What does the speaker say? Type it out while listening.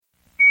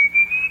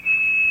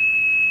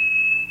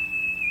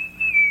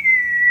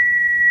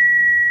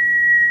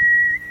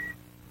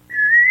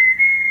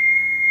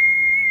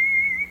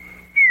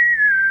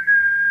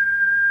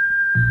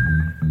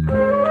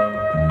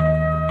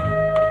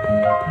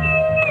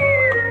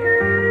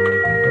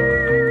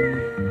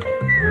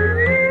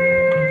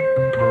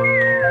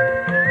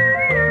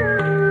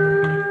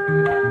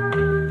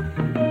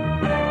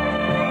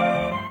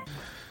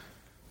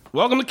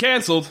Welcome to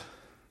Canceled.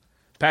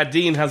 Pat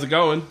Dean, how's it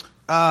going?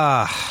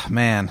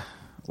 Man.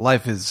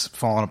 Life is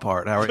falling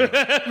apart. How are you?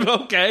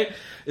 Okay.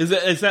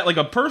 Is that like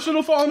a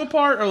personal falling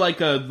apart or like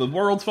the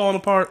world's falling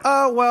apart?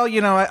 Well,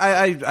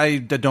 I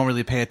don't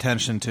really pay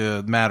attention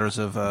to matters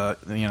of,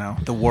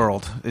 the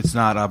world. It's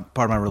not a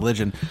part of my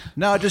religion.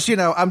 No, just,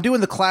 I'm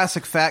doing the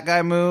classic fat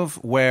guy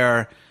move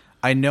where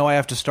I know I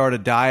have to start a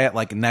diet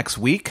like next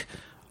week.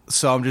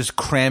 So I'm just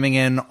cramming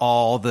in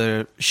all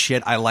the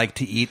shit I like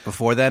to eat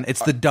before then.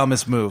 It's the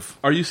dumbest move.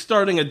 Are you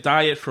starting a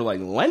diet for like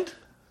Lent?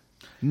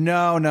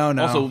 No.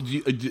 Also,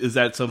 is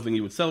that something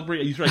you would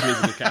celebrate? You strike me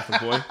as a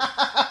Catholic boy.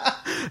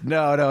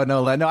 No.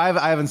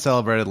 I haven't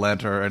celebrated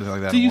Lent or anything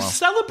like that. Do you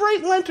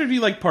celebrate Lent or do you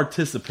like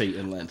participate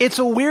in Lent? It's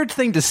a weird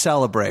thing to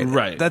celebrate.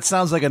 Right. That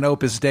sounds like an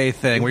Opus Dei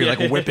thing where you're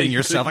like whipping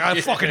yourself. Like, I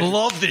fucking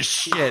love this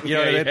shit. You know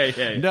what I mean?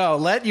 Hey. No,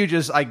 Lent,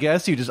 I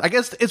guess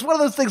it's one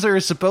of those things where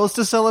you're supposed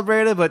to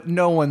celebrate it, but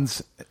no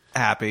one's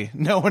happy.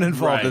 No one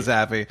involved is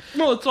happy.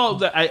 Well, it's all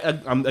that.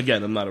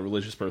 I'm not a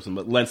religious person,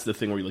 but Lent's the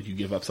thing where you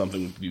give up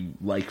something you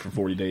like for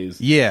 40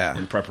 days. Yeah.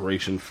 In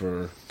preparation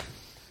for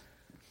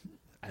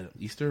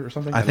Easter or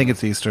something. I think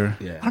it's Easter.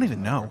 Yeah. I don't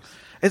even know.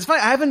 It's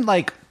funny. I haven't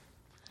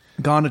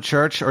gone to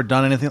church or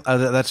done anything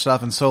that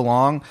stuff in so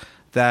long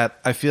that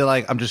I feel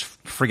like I'm just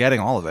forgetting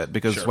all of it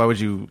because why would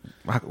you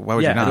not?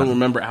 I don't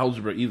remember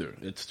algebra either.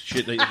 It's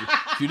shit that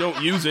if you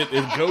don't use it,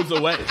 it goes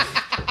away.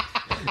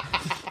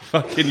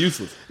 Fucking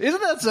useless.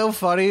 Isn't that so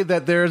funny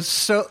that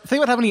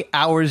think about how many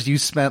hours you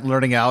spent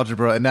learning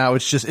algebra and now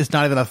it's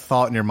not even a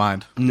thought in your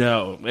mind.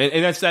 No.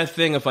 And that's that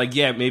thing of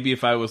maybe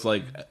if I was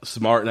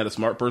smart and had a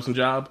smart person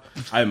job,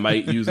 I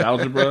might use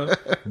algebra,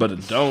 but I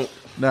don't.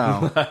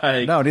 No.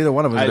 No, neither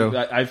one of us do.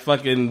 I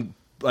fucking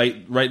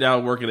right now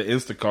I work at an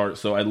Instacart,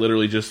 so I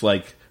literally just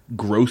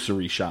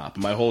grocery shop.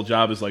 My whole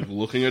job is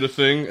looking at a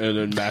thing and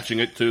then matching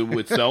it to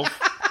itself.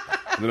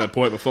 And then I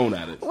point my phone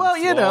at it. Well,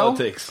 That's all it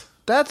takes.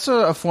 That's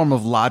a form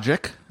of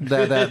logic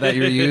that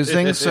you're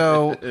using.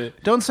 So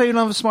don't say you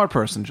don't have a smart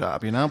person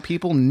job.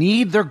 People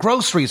need their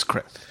groceries,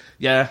 Chris.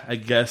 Yeah, I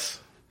guess.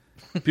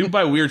 People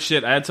buy weird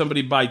shit. I had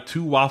somebody buy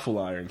 2 waffle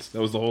irons.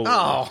 That was the whole.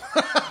 Oh,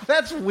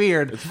 that's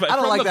weird. I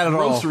don't like that at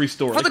all. Grocery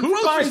store. From the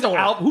grocery store.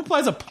 Who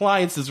buys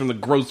appliances from the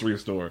grocery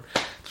store?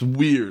 It's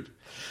weird.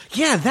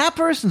 Yeah, that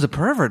person's a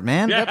pervert,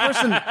 man. That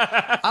person,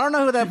 I don't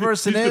know who that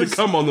person He's is. He's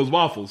going to come on those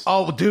waffles.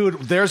 Oh, dude,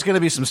 there's going to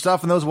be some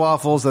stuff in those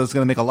waffles that's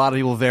going to make a lot of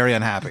people very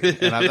unhappy.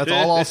 And that's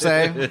all I'll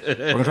say. We're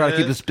going to try to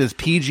keep this as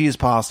PG as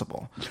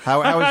possible.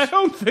 I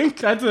don't think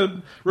that's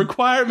a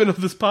requirement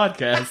of this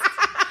podcast.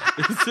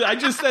 I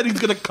just said he's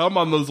going to come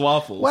on those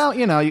waffles. Well,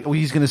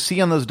 he's going to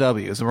see on those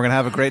W's, and we're going to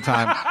have a great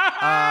time.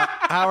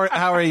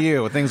 How are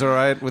you? Things all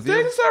right with you?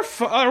 Things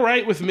are all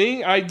right with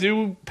me. I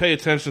do pay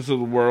attention to the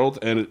world,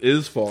 and it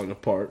is falling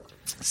apart.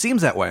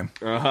 Seems that way.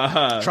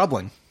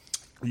 Troubling.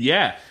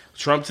 Yeah.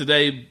 Trump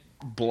today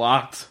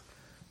blocked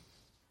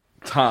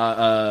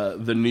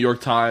the New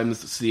York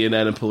Times,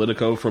 CNN, and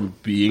Politico from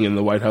being in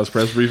the White House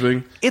press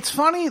briefing. It's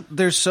funny.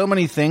 There's so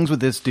many things with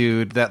this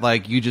dude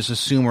that you just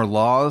assume are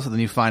laws, and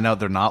then you find out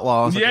they're not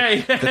laws.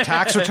 The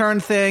tax return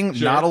thing,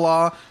 not a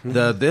law.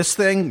 This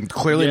thing,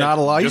 clearly not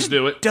a law. Just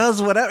do it.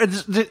 Does whatever.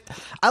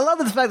 I love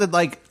the fact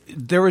that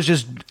there was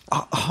just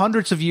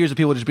hundreds of years of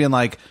people just being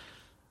like,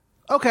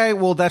 okay,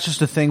 well, that's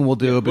just a thing we'll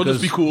do. We'll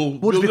just be cool.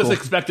 We'll just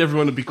expect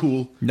everyone to be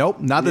cool. Nope,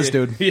 not this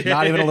dude.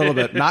 Not even a little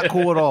bit. Not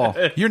cool at all.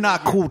 You're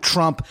not cool,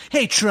 Trump.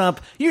 Hey, Trump,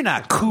 you're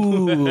not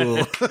cool.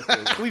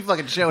 We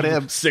fucking showed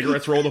him.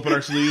 Cigarettes rolled up in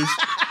our sleeves.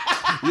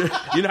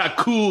 You're not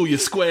cool, you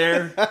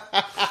square.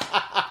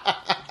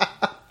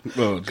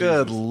 Oh,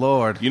 good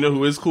Lord. You know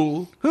who is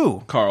cool?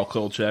 Who? Carl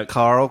Kolchak.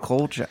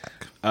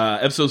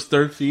 Episodes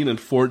 13 and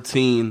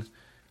 14,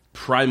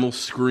 Primal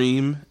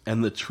Scream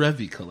and the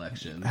Trevi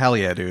Collection. Hell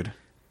yeah, dude.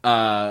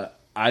 I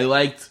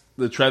liked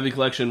the Trevi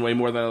Collection way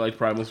more than I liked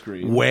Primal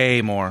Scream.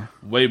 Way more.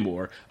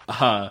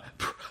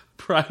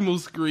 Primal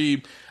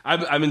Scream.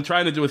 I've been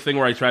trying to do a thing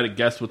where I try to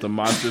guess what the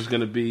monster's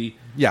going to be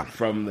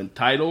from the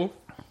title.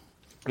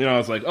 I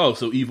was like, oh,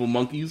 so evil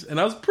monkeys. And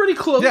I was pretty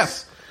close.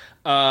 Yes.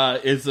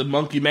 Is a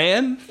monkey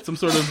man some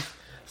sort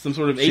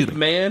of ape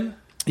man?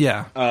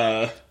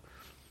 Yeah.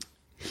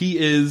 He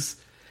is.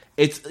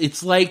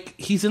 It's like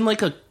he's in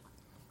like a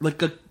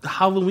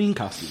Halloween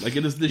costume.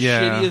 It is the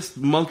shittiest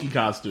monkey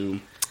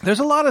costume. There's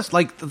a lot of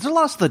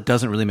stuff that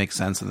doesn't really make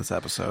sense in this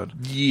episode.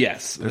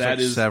 Yes,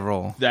 there's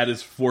several. That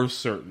is for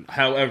certain.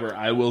 However,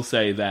 I will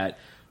say that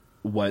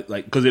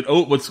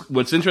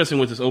what's interesting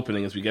with this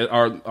opening is we get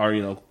our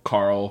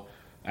Carl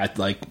at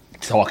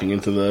talking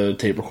into the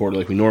tape recorder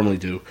like we normally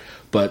do,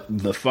 but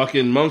the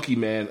fucking monkey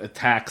man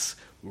attacks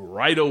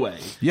right away.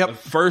 Yep. The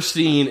first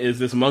scene is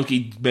this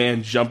monkey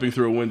man jumping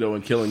through a window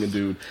and killing a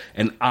dude,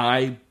 and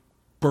I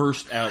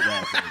burst out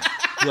laughing.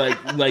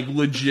 like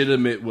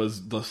legitimate was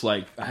just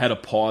like I had to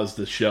pause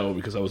the show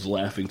because I was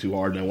laughing too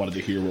hard and I wanted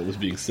to hear what was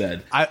being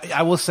said.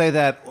 I will say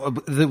that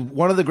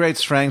one of the great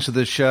strengths of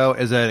this show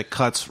is that it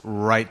cuts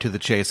right to the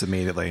chase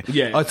immediately.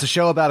 Yeah. Oh, it's a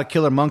show about a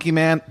killer monkey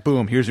man.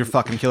 Boom, here's your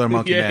fucking killer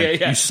monkey man.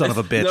 You son of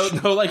a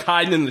bitch. No, like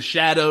hiding in the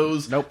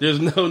shadows. Nope. There's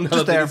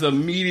nothing. there. It's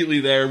immediately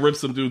there. Rips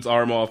some dude's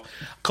arm off.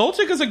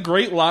 Kolchak is a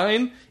great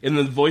line in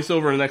the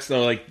voiceover. Next,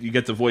 like you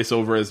get the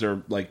voiceover as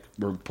they're like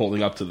we're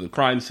pulling up to the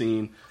crime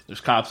scene.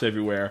 There's cops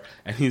everywhere,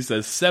 and he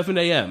says 7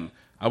 a.m.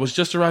 I was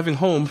just arriving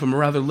home from a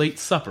rather late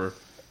supper.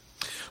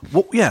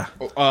 Well, yeah.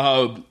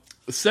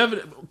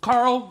 7.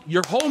 Carl,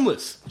 you're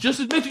homeless. Just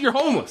admit that you're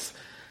homeless.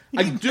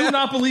 I do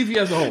not believe he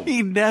has a home.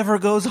 He never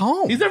goes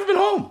home. He's never been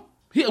home.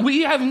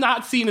 We have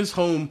not seen his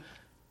home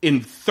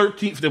in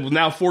 14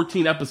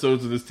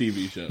 episodes of this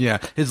TV show. Yeah,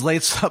 his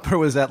late supper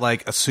was at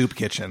like a soup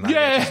kitchen.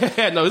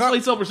 Yeah, no, his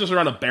late supper's just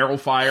around a barrel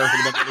fire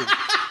for a bunch of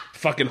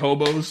fucking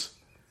hobos.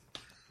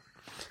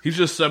 He's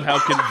just somehow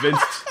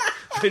convinced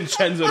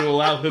Vincenzo to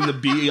allow him to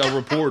be a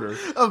reporter.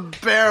 A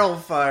barrel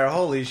fire,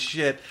 holy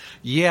shit.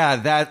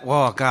 Yeah,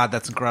 oh god,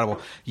 that's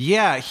incredible.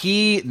 Yeah,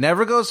 he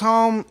never goes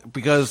home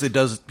because he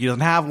doesn't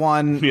have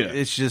one. Yeah.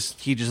 It's just,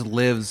 he just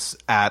lives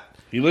at...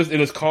 He lives in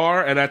his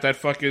car and at that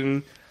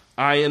fucking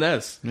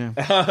INS.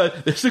 Yeah.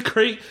 There's a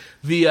great...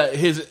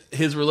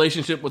 his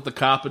relationship with the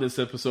cop in this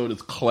episode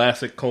is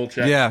classic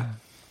Kolchak. Yeah.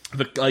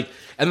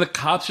 And the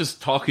cops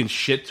just talking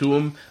shit to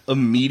him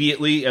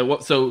immediately.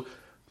 So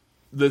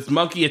this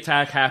monkey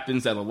attack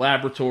happens at a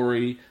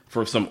laboratory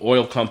for some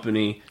oil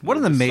company. What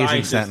an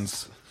amazing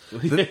sentence.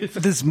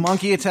 This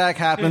monkey attack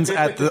happens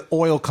at the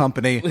oil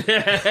company.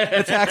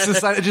 Attacks the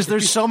side.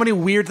 There's so many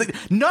weird things.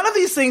 None of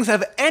these things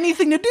have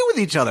anything to do with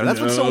each other. That's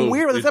what's so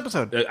weird with this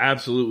episode.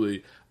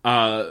 Absolutely.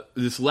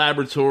 This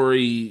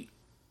laboratory...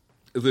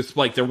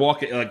 they're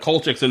walking, like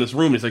Kolchak's in this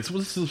room. He's like, so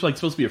this is like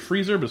supposed to be a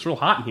freezer, but it's real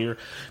hot in here.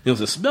 He goes,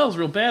 it smells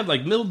real bad,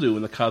 like mildew.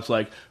 And the cop's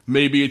like,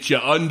 maybe it's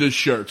your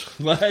undershirt.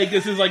 Like,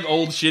 this is like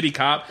old shitty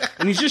cop,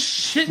 and he's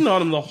just shitting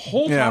on him the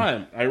whole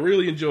time. I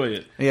really enjoy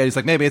it. Yeah, he's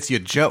like, maybe it's your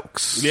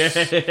jokes. Yeah,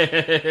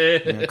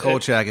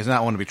 Kolchak is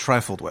not one to be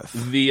trifled with.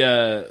 The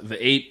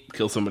ape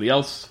kills somebody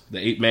else. The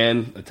ape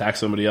man attacks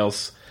somebody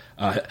else.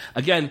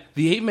 Again,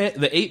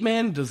 the ape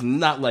man does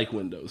not like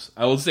windows.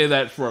 I will say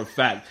that for a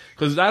fact,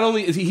 because not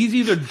only is he's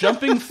either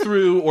jumping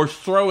through or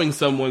throwing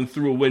someone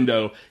through a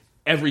window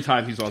every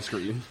time he's on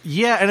screen.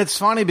 Yeah, and it's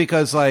funny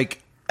because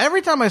like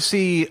every time I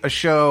see a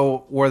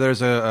show where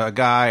there's a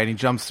guy and he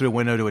jumps through a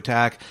window to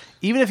attack,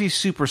 even if he's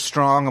super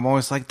strong, I'm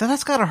always like,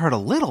 that's got to hurt a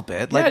little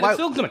bit. Like, it's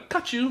still gonna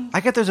cut you. I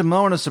get there's a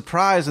moment of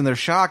surprise and they're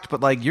shocked,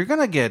 but like you're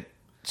gonna get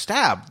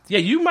stabbed. Yeah,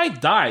 you might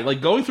die. Like,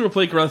 going through a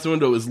plate glass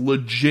window is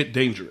legit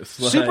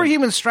dangerous. Like,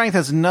 superhuman strength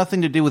has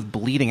nothing to do with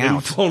bleeding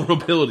out.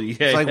 Vulnerability.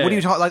 Yeah, it's like, what are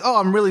you talking? Like, oh,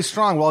 I'm really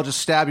strong. Well, I'll just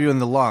stab you in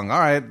the lung. All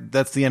right,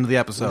 that's the end of the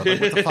episode.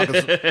 Like, what the fuck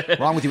is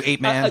wrong with you, ape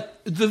man?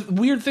 The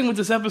weird thing with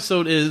this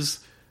episode is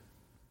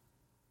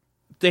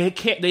they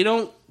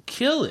don't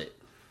kill it.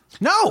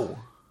 No.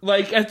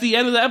 Like, at the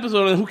end of the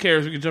episode, and who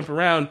cares? We can jump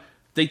around.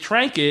 They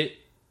trank it,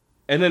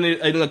 and then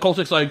the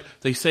Kolchak's like,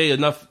 they say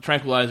enough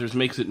tranquilizers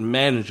makes it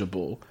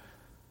manageable.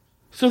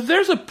 So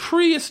there's a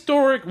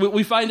prehistoric... What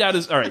we find out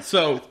is... All right,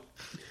 so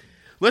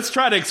let's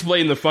try to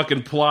explain the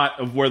fucking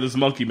plot of where this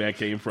monkey man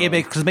came from.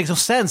 Because it makes no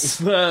sense.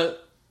 The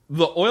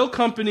oil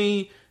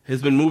company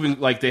has been moving...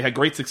 Like, they had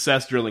great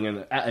success drilling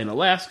in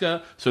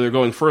Alaska, so they're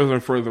going further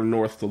and further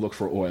north to look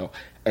for oil.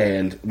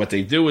 And what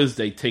they do is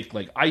they take,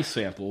 like, ice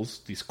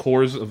samples, these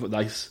cores of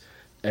ice,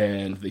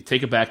 and they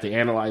take it back, they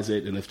analyze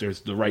it, and if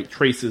there's the right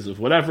traces of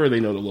whatever, they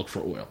know to look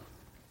for oil.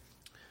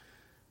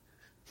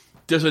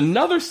 There's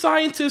another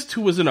scientist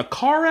who was in a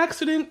car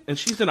accident, and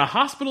she's in a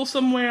hospital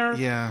somewhere.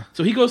 Yeah.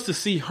 So he goes to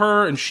see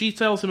her, and she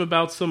tells him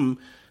about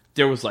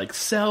there was, like,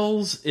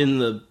 cells in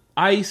the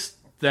ice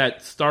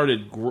that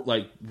started,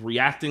 like,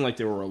 reacting like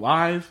they were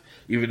alive,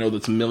 even though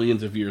that's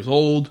millions of years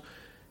old.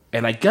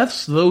 And I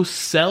guess those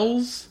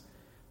cells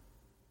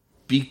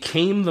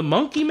became the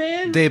Monkey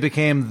Man? They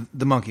became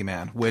the Monkey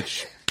Man,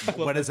 which...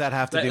 what does that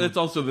have to do with... That's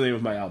also the name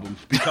of my album.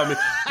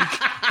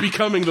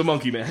 Becoming the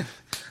Monkey Man.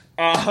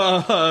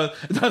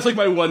 That's like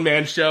my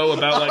one-man show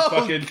about like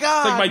fucking...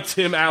 God. It's like my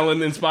Tim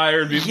Allen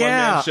inspired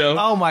one-man show.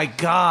 Oh my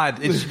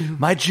God. It's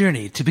my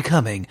journey to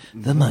becoming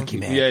the Monkey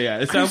Man. Yeah.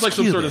 It sounds like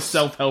some sort of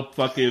self-help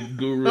fucking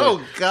guru.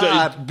 Oh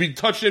God. So be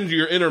touched into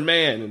your inner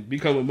man and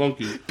become a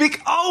monkey.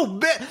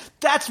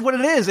 That's what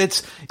it is.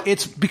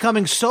 It's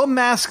becoming so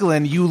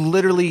masculine, you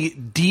literally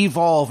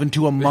devolve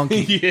into a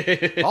monkey.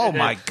 Yeah. Oh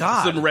my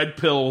God. Some red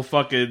pill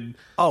fucking...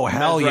 Oh,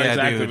 hell yeah, dude.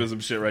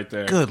 activism shit right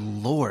there. Good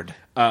Lord.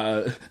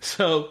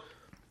 So...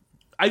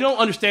 I don't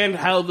understand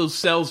how those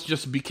cells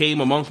just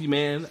became a monkey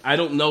man. I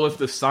don't know if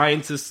the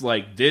scientists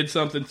like did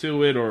something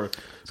to it or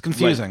it's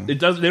confusing. Like,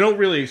 they don't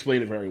really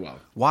explain it very well.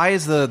 Why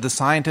is the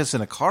scientist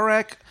in a car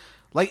wreck?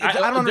 Like, I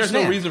don't understand. There's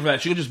no reason for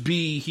that. She can just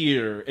be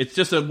here. It's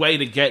just a way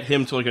to get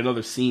him to like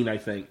another scene. I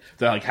think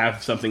to like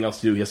have something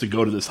else to do. He has to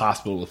go to this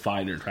hospital to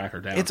find her and track her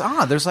down. It's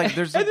odd. There's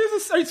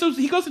so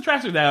he goes to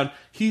track her down.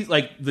 He's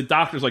like the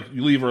doctor's like,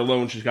 you leave her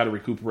alone. She's got to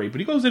recuperate.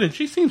 But he goes in and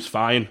she seems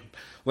fine.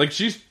 Like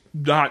she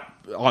doesn't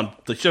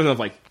have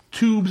like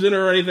tubes in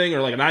her or anything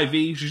or like an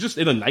IV. She's just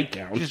in a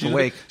nightgown. She's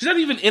awake. She's not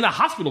even in a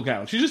hospital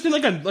gown. She's just in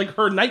like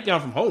her nightgown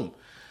from home.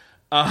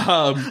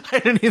 I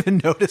didn't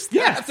even notice that.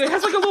 Yeah, it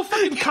has like a little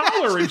fucking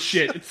collar and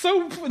shit. It's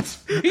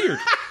weird.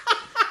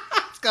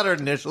 It's got her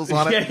initials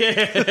on it.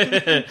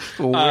 Yeah.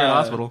 A weird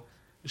hospital.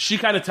 She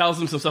kind of tells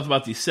him some stuff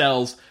about these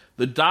cells.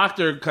 The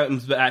doctor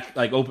comes back,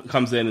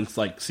 comes in and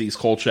like sees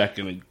Kolchak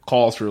and he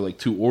calls for like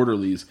 2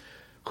 orderlies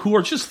who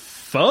are just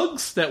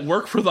thugs that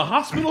work for the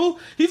hospital.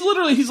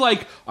 He's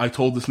like, I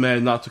told this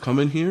man not to come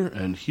in here,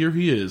 and here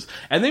he is.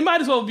 And they might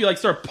as well be like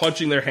start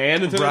punching their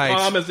hand into their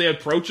palm as they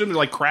approach him and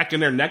like cracking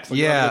their necks, like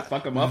to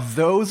fuck them up.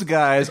 Those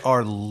guys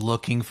are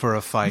looking for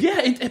a fight.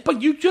 Yeah,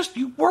 but you just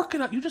work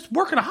in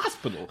a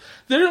hospital.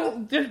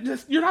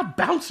 You're not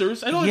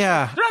bouncers. They're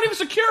not even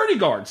security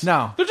guards.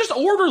 No, they're just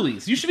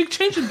orderlies. You should be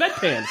changing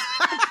bedpans.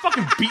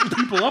 Fucking beating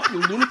people up, you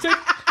lunatic.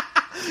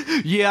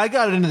 Yeah, I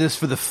got into this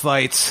for the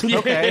fights.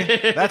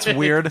 Okay, that's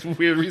weird. That's a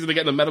weird reason to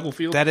get in the medical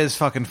field. That is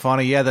fucking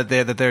funny. Yeah,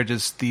 that they're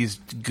just these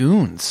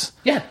goons.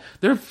 Yeah,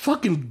 they're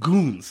fucking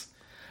goons.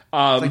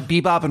 It's like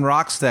Bebop and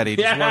Rocksteady,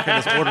 just working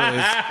as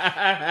orderlies,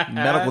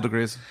 medical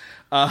degrees.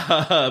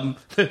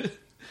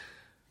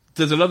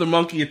 There's another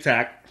monkey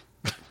attack.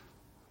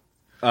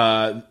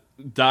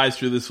 Dives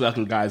through this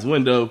fucking guy's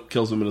window,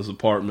 kills him in his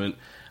apartment.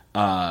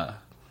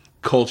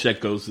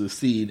 Kolchak goes to the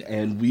scene,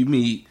 and we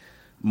meet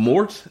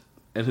Mort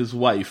and his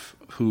wife,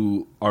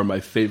 who are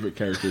my favorite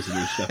characters in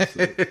this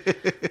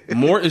episode.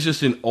 Mort is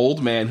just an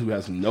old man who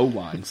has no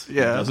lines. Yeah.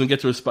 He doesn't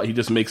get to respond. He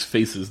just makes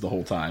faces the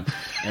whole time.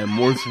 And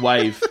Mort's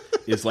wife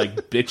is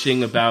like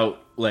bitching about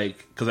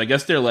because I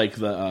guess they're like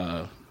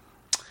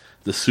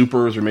the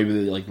supers or maybe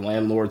the like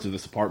landlords of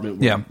this apartment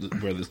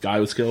where this guy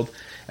was killed.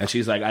 And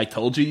she's like, I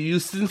told you to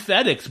use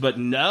synthetics, but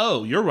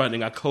no, you're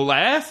running a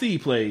classy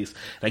place.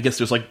 And I guess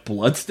there's like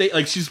blood stain.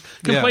 Like she's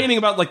complaining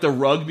about like the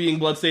rug being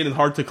bloodstained and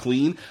hard to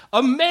clean.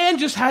 A man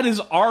just had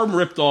his arm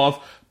ripped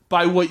off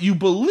by what you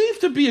believe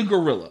to be a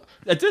gorilla.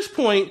 At this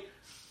point,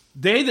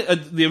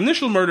 the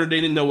initial murder,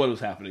 they didn't know what was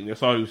happening. They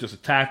thought he was just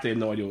attacked. They had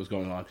no idea what was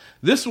going on.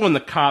 This one,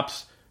 the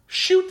cops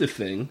shoot the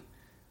thing.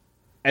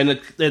 And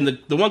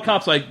the one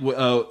cop's like,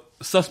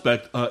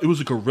 suspect, it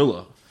was a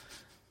gorilla.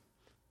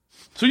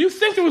 So you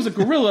think there was a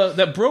gorilla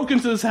that broke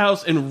into this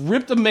house and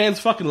ripped a man's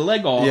fucking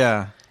leg off?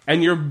 Yeah.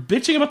 And you're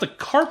bitching about the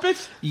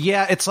carpet?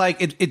 Yeah, it's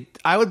like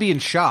I would be in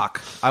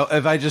shock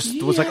if I just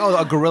was like, oh,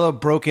 a gorilla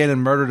broke in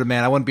and murdered a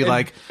man. I wouldn't be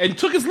and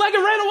took his leg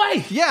and ran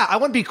away. Yeah, I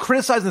wouldn't be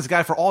criticizing this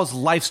guy for all his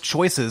life's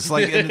choices,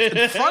 like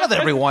in front of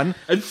everyone.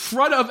 In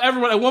front of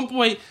everyone. At one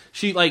point,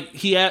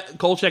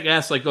 Kolchak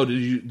asked, like, oh,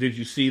 did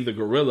you see the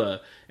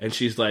gorilla? And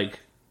she's like,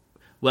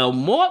 well,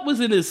 Mort was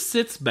in his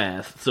sitz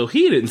bath, so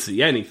he didn't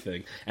see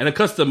anything. And it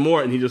cuts to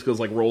Mort, and he just goes,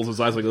 like, rolls his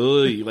eyes, like,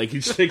 ugh. Like,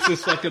 he shakes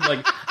his fucking,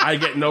 like, I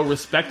get no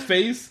respect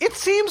face. It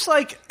seems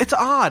like, it's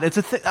odd.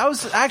 I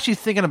was actually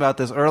thinking about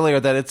this earlier,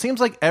 that it seems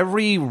like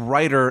every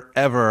writer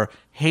ever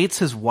hates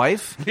his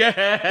wife.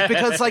 Yeah.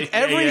 Because, like,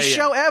 every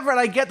show ever, and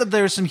I get that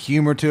there's some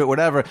humor to it,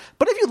 whatever.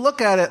 But if you look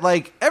at it,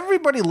 like,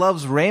 Everybody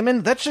Loves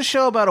Raymond, that's a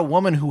show about a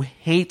woman who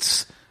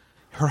hates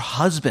her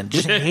husband,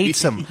 just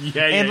hates him.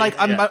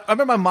 I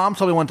remember my mom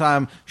told me one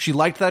time she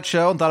liked that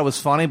show and thought it was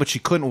funny, but she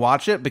couldn't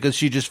watch it because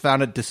she just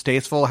found it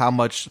distasteful how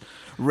much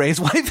Ray's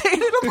wife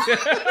hated him.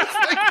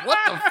 Like, what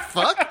the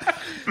fuck?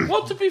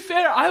 Well, to be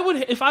fair,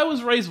 if I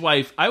was Ray's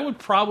wife, I would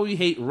probably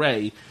hate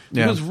Ray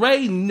because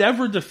Ray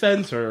never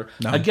defends her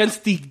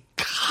against the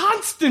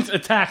constant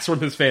attacks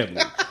from his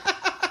family.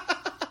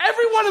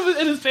 Everyone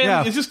in his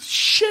family is just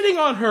shitting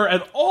on her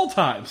at all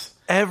times.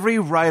 Every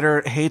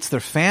writer hates their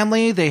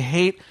family. They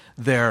hate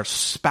their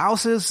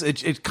spouses.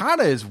 It kind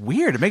of is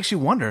weird. It makes you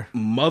wonder.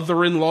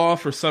 Mother-in-law,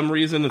 for some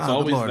reason, it's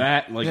always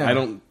that. Like, I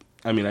don't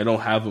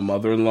have a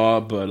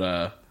mother-in-law,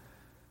 but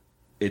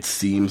it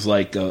seems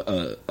like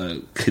a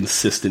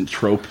consistent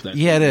trope that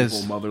it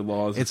is.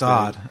 Mother-in-laws. It's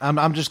odd.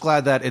 I'm just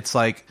glad that it's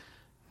like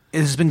it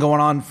has been going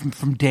on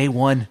from day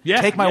one.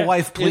 Yeah, take my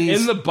wife, please.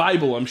 In the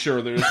Bible, I'm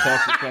sure there's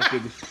talk of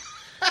fucking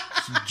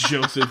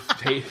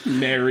Joseph,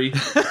 Mary.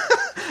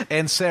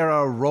 And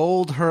Sarah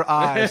rolled her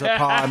eyes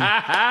upon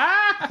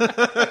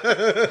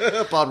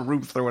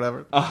Ruth or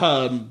whatever.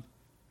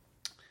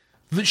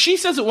 She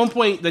says at one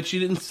point that she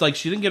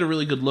didn't get a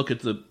really good look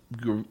at the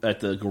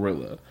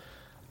gorilla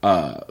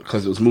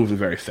because it was moving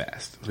very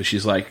fast. So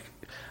she's like,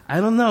 I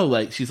don't know.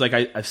 Like she's like,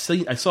 I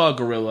saw a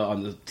gorilla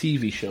on the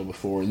TV show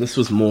before, and this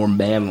was more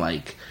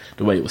man-like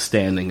the way it was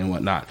standing and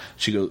whatnot.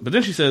 She goes, but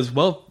then she says,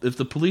 well, if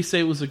the police say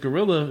it was a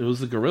gorilla, it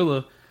was the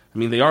gorilla. I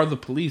mean, they are the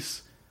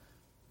police.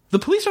 The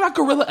police are not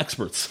gorilla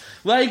experts.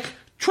 Like,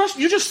 trust,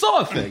 you just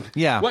saw a thing.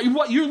 Yeah.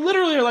 What you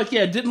literally are like,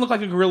 yeah, it didn't look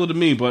like a gorilla to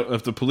me, but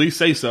if the police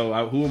say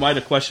so, who am I to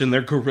question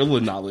their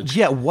gorilla knowledge?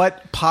 Yeah,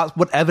 what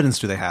evidence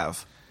do they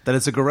have? That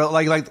it's a gorilla?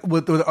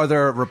 Are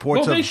there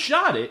reports Well, they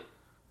shot it.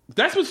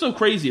 That's what's so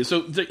crazy.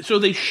 So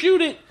they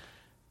shoot it,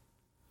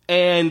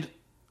 and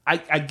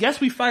I guess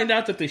we find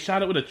out that they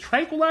shot it with a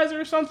tranquilizer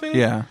or something.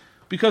 Yeah.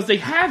 Because they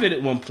have it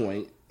at one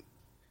point,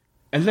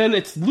 and then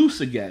it's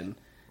loose again.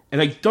 And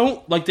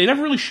they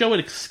never really show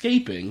it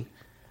escaping.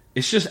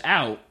 It's just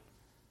out.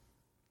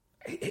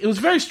 It was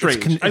very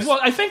strange.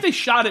 I think they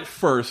shot it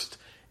first,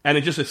 and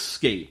it just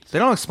escaped. They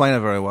don't explain it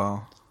very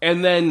well.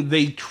 And then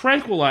they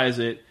tranquilize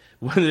it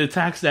when it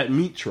attacks that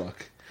meat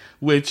truck,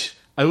 which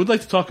I would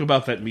like to talk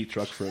about that meat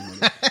truck for a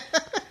minute.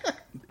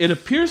 It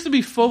appears to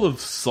be full of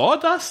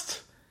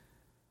sawdust.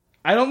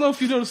 I don't know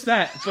if you noticed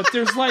that, but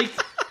there's like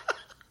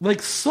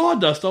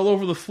sawdust all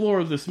over the floor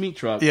of this meat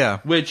truck. Yeah.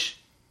 Which,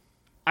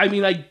 I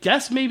mean, I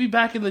guess maybe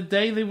back in the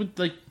day they would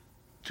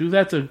do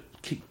that to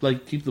keep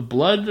the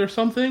blood or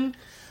something.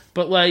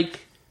 But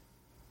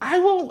I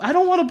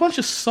don't want a bunch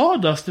of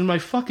sawdust in my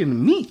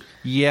fucking meat.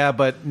 Yeah,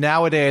 but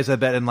nowadays I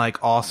bet in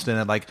Austin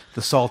at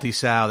the Salty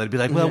Sow they'd be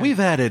like, well,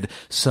 we've added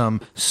some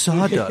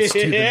sawdust to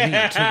the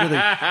meat to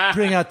really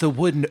bring out the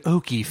wooden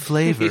oaky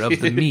flavor of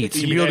the meat.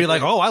 And people would be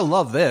like, oh, I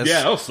love this.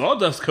 Yeah,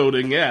 sawdust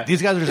coating, yeah.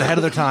 These guys are just ahead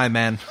of their time,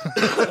 man.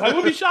 I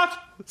would be shocked.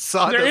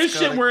 Sawdust there is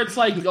coating. shit where it's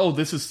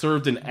this is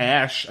served in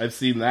ash. I've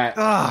seen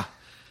that.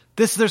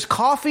 There's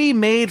coffee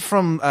made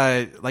from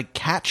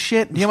cat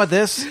shit. You know about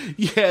this?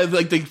 Yeah,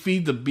 they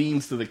feed the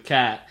beans to the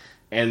cat,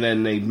 and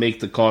then they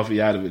make the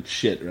coffee out of its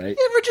shit, right?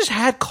 You ever just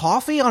had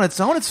coffee on its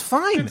own? It's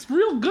fine. It's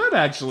real good,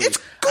 actually. It's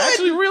good. I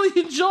actually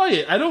really enjoy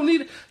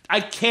it.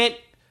 I can't.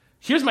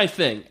 Here's my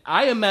thing.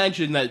 I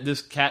imagine that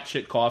this cat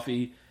shit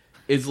coffee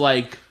is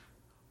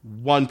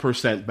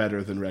 1%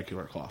 better than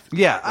regular coffee.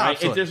 Yeah, right?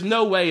 absolutely. There's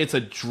no way it's a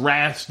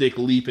drastic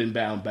leap and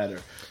bound better.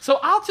 So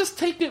I'll just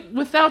take it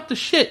without the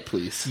shit,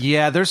 please.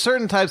 Yeah, there's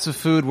certain types of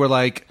food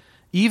where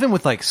even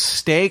with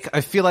steak,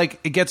 I feel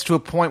like it gets to a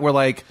point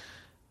where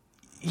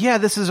yeah,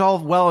 this is all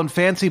well and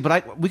fancy,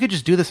 but we could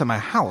just do this at my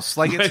house.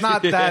 It's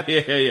not that.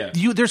 Yeah.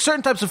 There's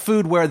certain types of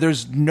food where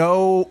there's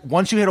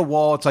once you hit a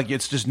wall, it's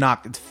it's just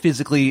not. It's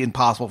physically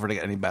impossible for it to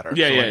get any better.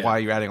 Yeah, why are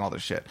you adding all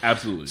this shit?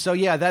 Absolutely. So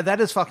yeah, that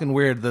is fucking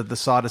weird. The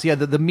sawdust. Yeah,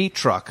 the meat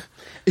truck.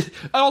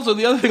 Also,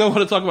 the other thing I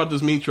want to talk about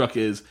this meat truck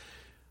is,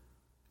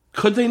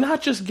 could they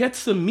not just get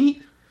some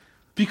meat?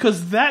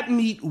 Because that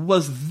meat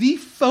was the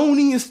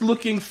phoniest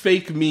looking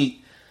fake meat.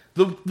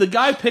 The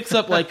guy picks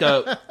up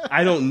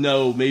I don't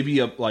know, maybe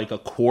a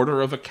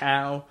quarter of a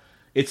cow.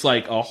 It's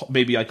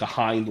maybe a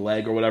hind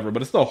leg or whatever,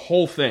 but it's the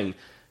whole thing.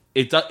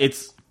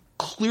 It's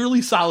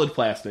clearly solid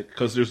plastic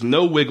because there's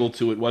no wiggle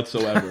to it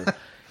whatsoever.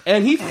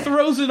 And he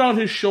throws it on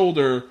his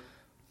shoulder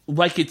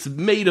like it's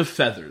made of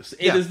feathers.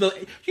 It is you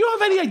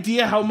don't have any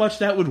idea how much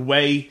that would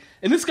weigh.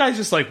 And this guy's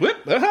just whip,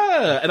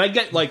 and I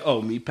get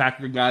meat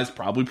packer guys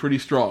probably pretty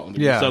strong.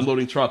 They're just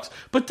unloading trucks,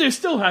 but they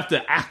still have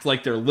to act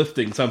like they're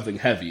lifting something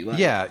heavy.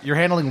 Yeah, you're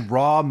handling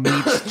raw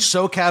meat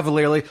so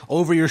cavalierly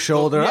over your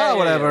shoulder.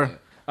 Whatever.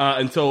 Yeah.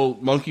 Until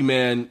Monkey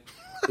Man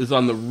is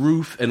on the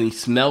roof and he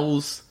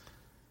smells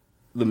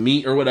the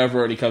meat or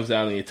whatever, and he comes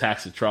down and he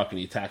attacks the truck and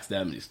he attacks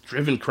them. And he's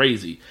driven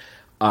crazy.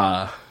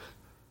 At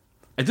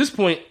this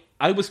point,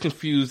 I was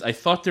confused. I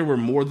thought there were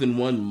more than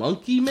one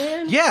Monkey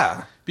Man.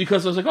 Yeah.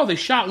 Because I was they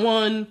shot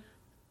one,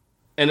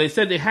 and they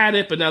said they had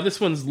it, but now this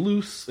one's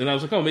loose. And I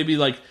was maybe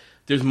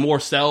there's more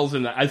cells.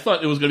 And I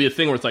thought it was going to be a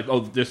thing where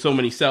it's there's so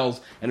many cells,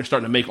 and they're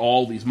starting to make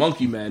all these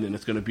Monkey Men, and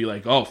it's going to be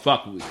oh,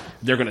 fuck,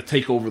 they're going to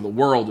take over the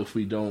world if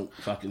we don't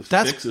fucking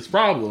fix this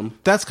problem.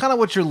 That's kind of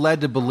what you're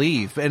led to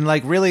believe. And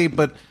really,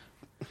 but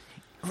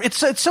it's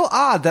so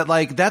odd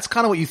that that's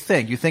kind of what you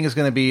think. You think it's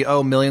going to be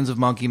millions of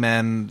Monkey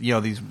Men,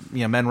 these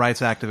men rights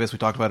activists we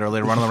talked about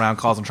earlier running around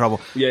causing trouble.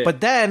 Yeah.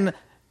 But then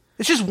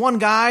it's just one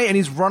guy and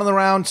he's running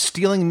around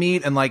stealing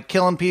meat and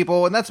killing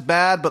people, and that's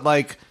bad. But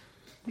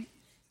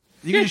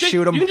you can just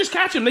shoot him. You can just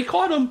catch him. They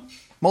caught him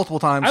multiple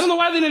times. I don't know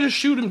why they didn't just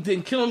shoot him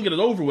and kill him, get it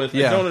over with.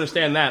 Yeah. I don't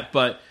understand that.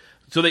 But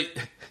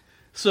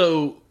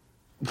so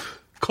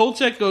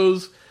Kolchak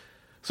goes.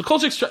 So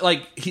Kolchak's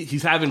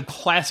he's having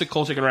classic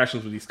Kolchak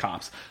interactions with these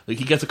cops. He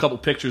gets a couple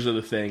pictures of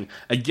the thing.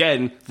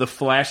 Again, the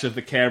flash of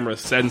the camera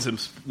sends him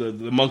the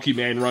Monkey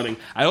Man running.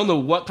 I don't know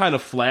what kind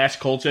of flash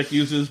Kolchak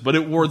uses, but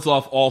it wards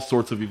off all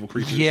sorts of evil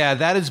creatures. Yeah,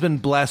 that has been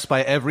blessed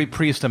by every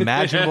priest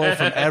imaginable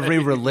from every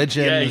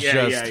religion.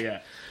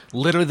 Yeah.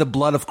 Literally, the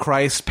blood of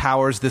Christ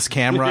powers this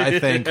camera, I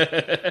think.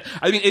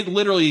 I mean,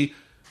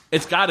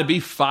 it's got to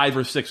be 5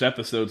 or 6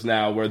 episodes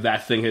now where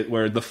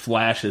where the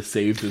Flash has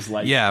saved his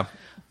life. Yeah.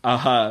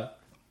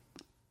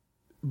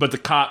 But the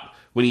cop,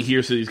 when he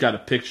hears that he's got a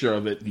picture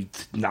of it, he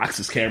knocks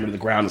his camera to the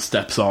ground and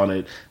steps on it.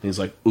 And he's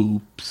like,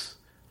 oops,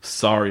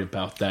 sorry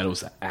about that. It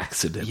was an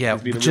accident. Yeah,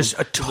 just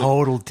a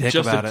total dick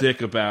about it. Just a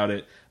dick about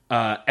it.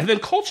 And then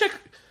Kolchak,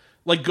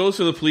 goes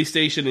to the police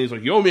station and he's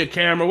like, you owe me a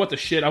camera. What the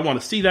shit? I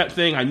want to see that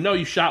thing. I know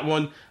you shot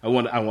one. I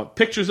want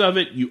pictures of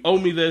it. You owe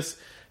me this.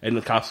 And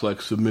the cop's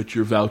like, submit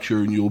your voucher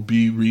and you'll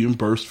be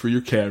reimbursed for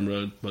your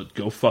camera. But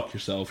go fuck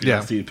yourself. You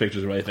don't see the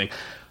pictures or anything.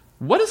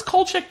 What does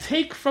Kolchak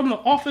take from the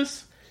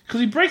office? Because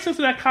he breaks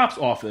into that cop's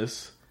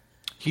office.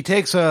 He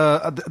takes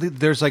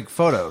there's like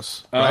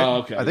photos. Right? Oh,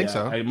 okay. I think yeah,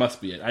 so. It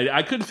must be it.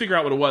 I couldn't figure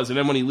out what it was, and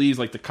then when he leaves,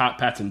 like the cop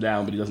pats him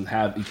down, but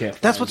he can't.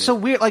 That's find what's it. so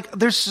weird. Like,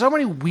 there's so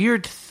many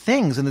weird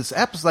things in this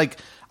episode. Like,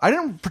 I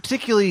didn't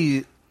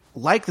particularly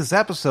like this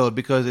episode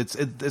because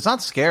it's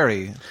not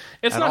scary.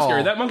 It's at not all.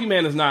 scary. That monkey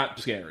man is not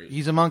scary.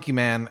 He's a monkey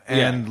man,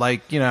 and Yeah.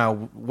 like, you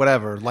know,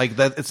 whatever. Like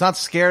that, it's not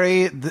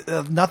scary.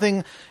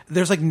 Nothing.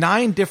 There's like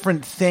 9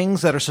 different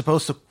things that are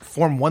supposed to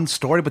form one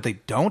story, but they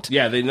don't.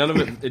 Yeah, none of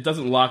it. It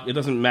doesn't lock. It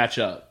doesn't match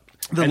up.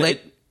 The And la-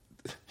 it-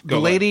 The Go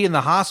lady in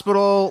the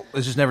hospital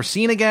is just never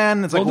seen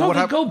again. It's like, Well, no, what they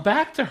happened? go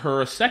back to her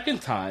a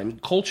second time.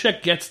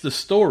 Kolchak gets the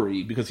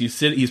story because he's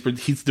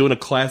doing a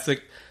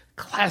classic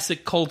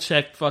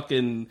Kolchak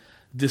fucking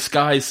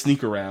disguise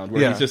sneak around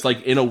where Yeah. he's just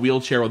like in a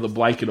wheelchair with a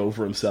blanket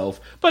over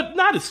himself, but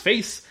not his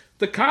face.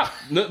 The cop,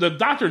 the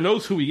doctor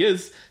knows who he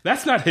is.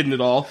 That's not hidden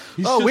at all.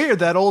 He's Oh, just- weird!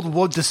 That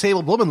old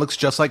disabled woman looks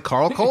just like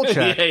Carl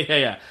Kolchak.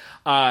 yeah.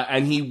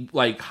 And he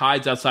like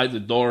hides outside the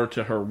door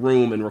to her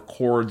room and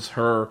records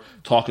her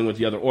talking with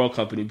the other oil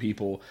company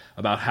people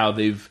about how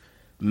they've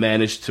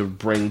managed to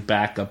bring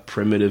back a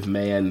primitive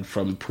man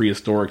from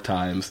prehistoric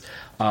times.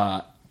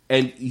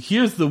 And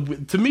here's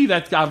to me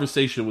that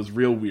conversation was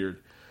real weird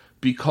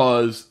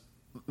because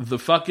the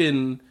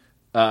fucking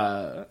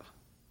the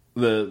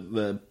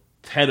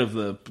head of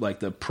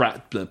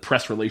the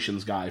press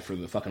relations guy for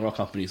the fucking oil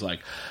company is like,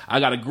 I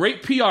got a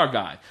great PR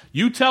guy.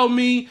 You tell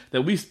me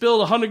that we spilled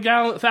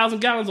 100,000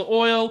 gallons of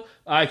oil,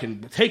 I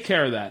can take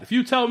care of that. If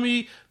you tell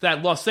me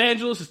that Los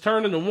Angeles is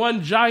turned into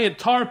one giant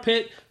tar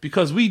pit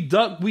because we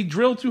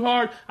drilled too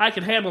hard, I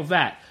can handle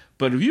that.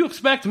 But if you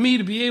expect me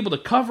to be able to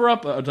cover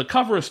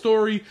a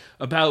story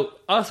about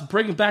us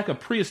bringing back a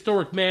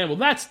prehistoric man, well,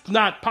 that's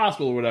not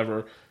possible or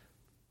whatever.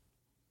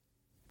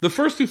 The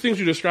first 2 things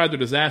you described are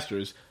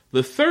disasters.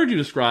 The third you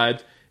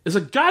described is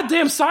a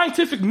goddamn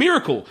scientific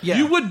miracle. Yeah.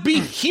 You would be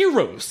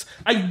heroes.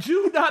 I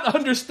do not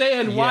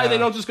understand why Yeah. they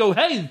don't just go,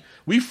 hey,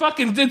 we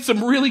fucking did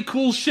some really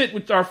cool shit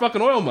with our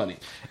fucking oil money.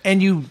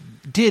 And you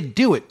did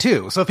do it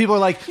too. So people are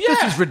like, "This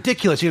Yeah. is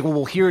ridiculous." You go,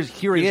 "Well, here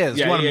he is.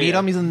 Yeah, you want to yeah, meet yeah.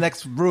 him? He's in the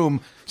next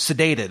room,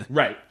 sedated."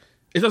 Right.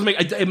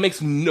 It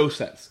makes no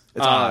sense.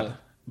 It's odd.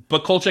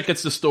 But Kolchak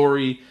gets the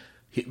story.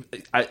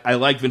 I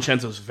like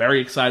Vincenzo's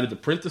very excited to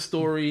print the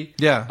story.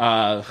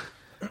 Yeah.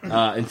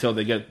 Until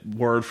they get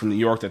word from New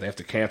York that they have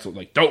to cancel.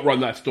 Like, don't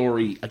run that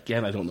story.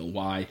 Again, I don't know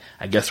why.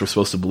 I guess we're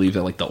supposed to believe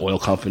that, like, the oil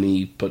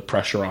company put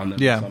pressure on them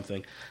Yeah. or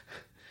something.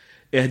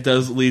 It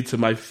does lead to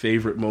my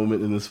favorite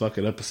moment in this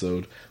fucking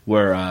episode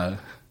where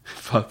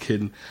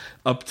fucking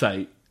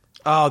Uptight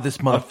Oh, this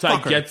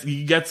motherfucker.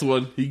 he gets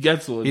one. He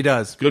gets one. He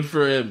does. Good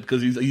for him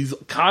because he's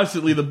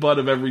constantly the butt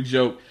of every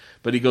joke.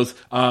 But he goes,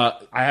 I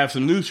have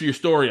some news for your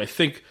story. I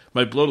think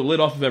might blow the lid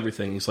off of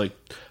everything. He's like,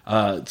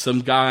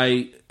 some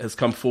guy has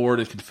come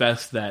forward and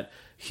confessed that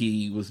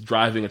he was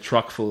driving a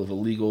truck full of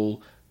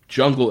illegal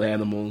jungle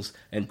animals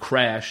and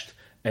crashed.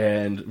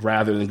 And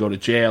rather than go to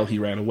jail, he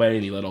ran away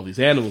and he let all these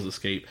animals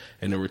escape.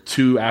 And there were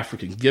 2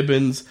 African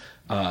gibbons,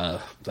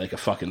 like a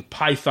fucking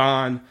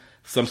python,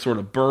 some sort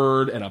of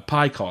bird, and a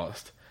pie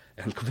cost.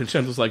 And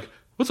Vincenzo's like,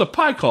 what's a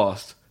pie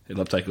cost? And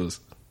Uptight goes,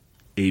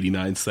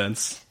 89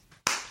 cents.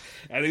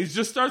 And he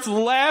just starts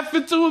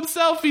laughing to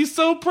himself. He's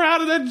so proud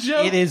of that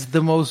joke. It is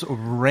the most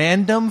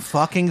random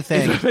fucking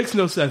thing. It makes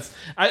no sense.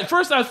 At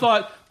first I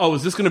thought, oh,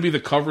 is this going to be the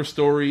cover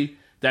story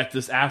that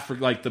this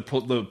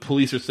the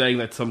police are saying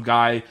that some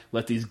guy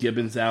let these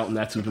gibbons out and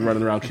that's who's been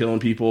running around killing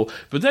people.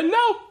 But then,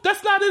 no,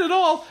 that's not it at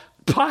all.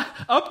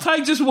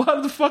 Uptight just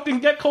wanted to fucking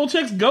get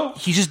Kolchak's goat.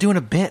 He's just doing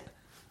a bit.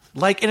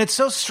 Like, and it's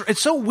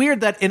so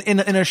weird that in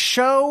a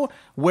show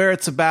where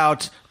it's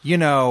about, you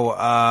know,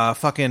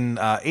 fucking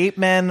ape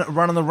men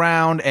running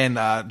around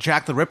and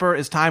Jack the Ripper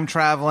is time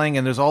traveling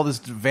and there's all these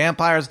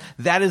vampires,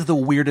 that is the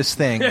weirdest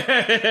thing.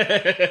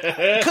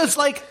 Because,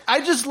 like,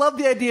 I just love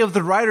the idea of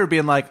the writer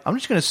being like, I'm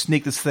just going to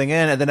sneak this thing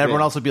in, and then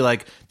everyone else would be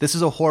like, this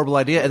is a horrible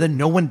idea, and then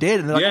no one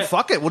did, and they're like, Yeah.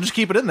 fuck it, we'll just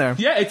keep it in there.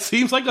 Yeah, it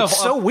seems like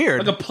so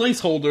weird. like a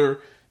placeholder.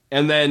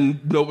 And then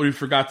everyone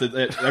forgot to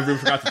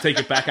take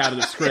it back out of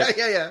the script.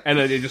 Yeah. And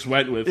then they just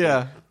went with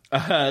Yeah.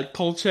 it.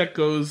 Kolchak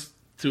goes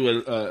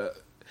to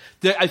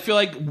I feel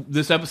like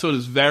this episode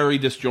is very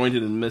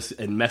disjointed and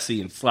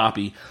messy and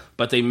sloppy,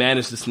 but they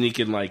managed to sneak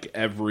in like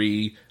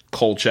every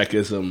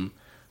Kolchakism.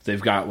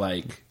 They've got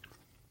like,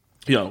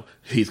 you know,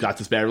 he's got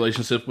this bad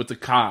relationship with the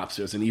cops.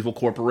 There's an evil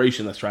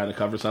corporation that's trying to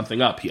cover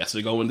something up. He has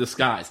to go in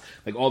disguise.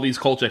 Like all these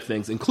Kolchak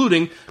things,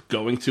 including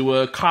going to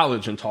a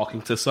college and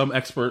talking to some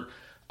expert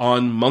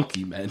on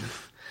monkey men.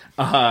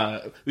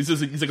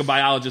 He's like a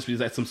biologist, but he's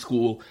at some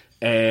school,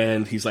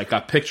 and he's like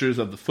got pictures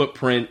of the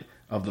footprint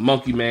of the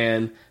monkey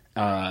man,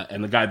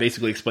 and the guy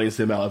basically explains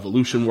to him how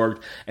evolution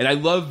worked. And I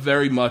love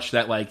very much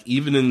that, like,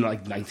 even in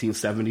like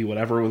 1970,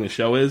 whatever, when the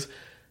show is,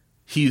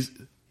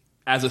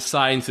 as a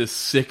scientist,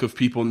 sick of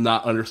people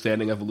not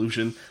understanding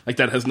evolution. Like,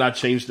 that has not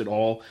changed at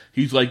all.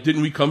 He's like,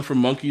 didn't we come from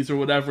monkeys or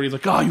whatever? He's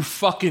like, oh, you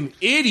fucking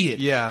idiot.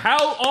 Yeah.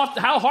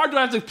 How hard do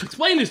I have to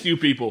explain this to you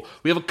people?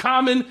 We have a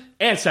common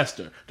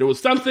ancestor. There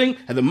was something,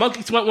 and the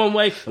monkeys went one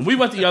way, and we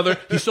went the other.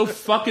 He's so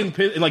fucking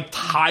pissed and, like,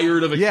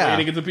 tired of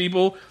explaining it to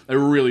people. I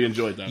really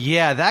enjoyed that.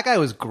 Yeah, that guy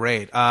was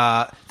great.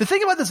 The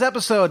thing about this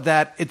episode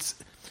that it's...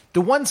 The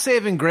one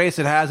saving grace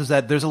it has is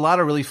that there's a lot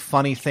of really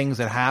funny things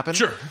that happen.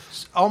 Sure.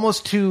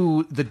 Almost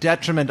to the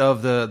detriment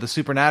of the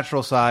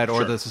supernatural side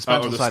or the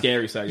suspenseful or the side.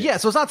 Scary side. Yeah,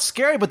 so it's not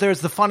scary, but there's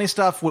the funny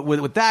stuff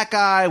with that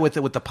guy, with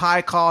the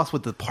pie cost,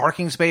 with the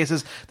parking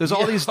spaces. There's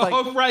all these, like...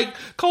 Oh, right.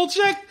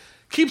 Kolchak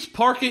keeps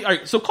parking... All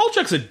right, so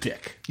Kolchak's a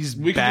dick. He's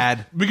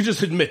bad. We can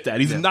just admit that.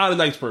 He's not a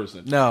nice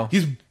person. No.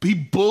 He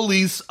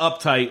bullies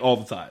Uptight all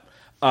the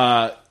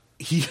time.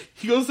 He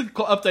goes to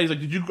Uptight. He's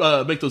like, "Did you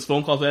make those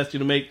phone calls I asked you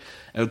to make?"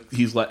 And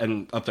he's like,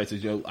 and Uptight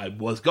says, "I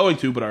was going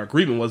to, but our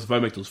agreement was if I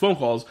make those phone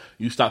calls,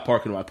 you stop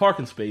parking in my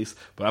parking space.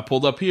 But I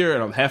pulled up here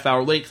and I'm a half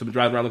hour late because I've been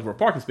driving around looking for a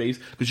parking space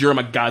because you're in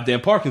my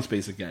goddamn parking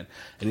space again."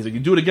 And he's like, "You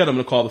do it again, I'm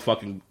going to call the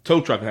fucking tow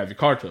truck and have your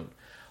car towed."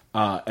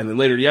 And then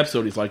later in the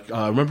episode, he's like,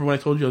 "Remember when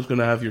I told you I was going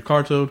to have your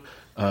car towed?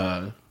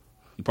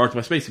 You parked in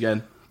my space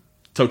again.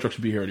 Tow truck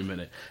should be here any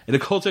minute." And the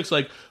Kolchak's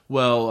like,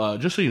 "Well,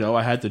 just so you know,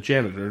 I had the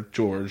janitor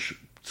George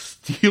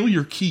steal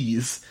your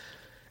keys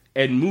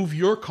and move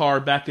your car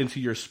back into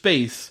your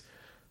space,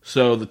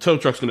 so the tow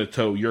truck's going to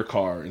tow your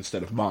car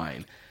instead of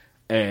mine."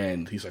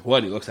 And he's like, "What?"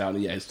 And he looks out,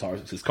 and yeah, his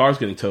car's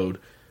getting towed.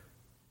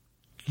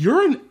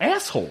 You're an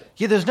asshole.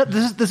 Yeah, there's no.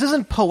 This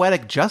isn't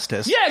poetic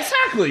justice. Yeah,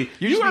 exactly.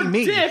 You are a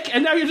dick,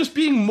 and now you're just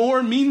being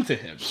more mean to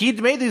him. He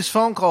made these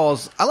phone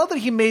calls. I love that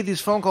he made these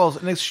phone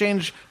calls in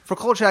exchange for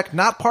Kolchak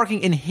not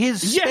parking in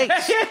his space.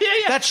 Yeah.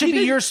 That should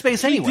be your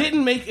space anyway. He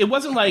didn't make. It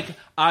wasn't like,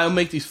 I'll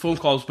make these phone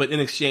calls, but in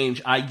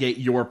exchange, I get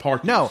your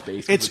parking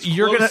space. It's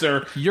you're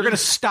gonna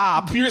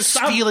stop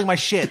stealing my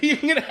shit.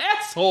 Being an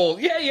asshole.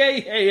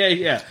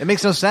 Yeah. It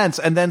makes no sense.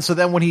 And then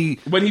when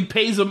he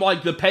pays him,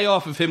 like, the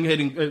payoff of him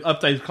getting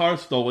Uptight's car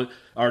stolen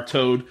or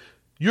towed,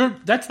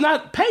 that's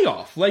not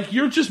payoff. Like,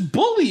 you're just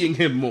bullying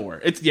him more.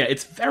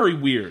 It's very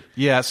weird.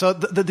 Yeah. So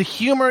the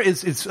humor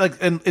is like,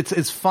 and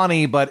it's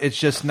funny, but it's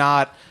just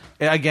not.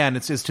 Again,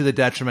 it's to the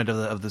detriment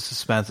of the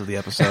suspense of the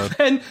episode.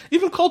 And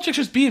even Kolchak's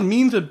just being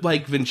mean to,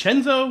 like,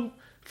 Vincenzo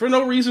for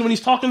no reason. When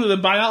he's talking to the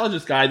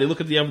biologist guy, they look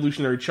at the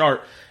evolutionary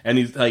chart, and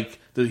he's like,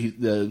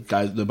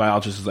 the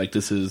biologist is like,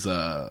 "This is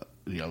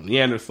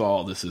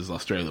Neanderthal, this is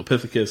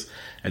Australopithecus,"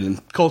 and then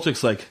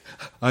Kolchak's like,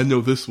 "I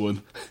know this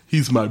one.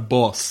 He's my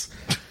boss."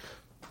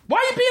 Why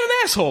are you being an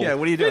asshole? Yeah,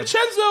 what are you doing?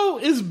 Vincenzo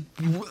is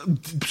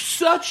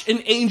such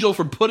an angel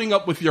for putting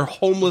up with your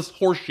homeless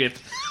horseshit.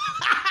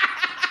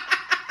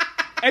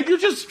 And you're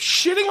just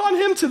shitting on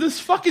him to this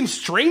fucking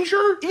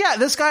stranger? Yeah,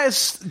 this guy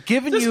is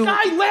giving This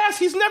guy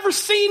he's never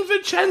seen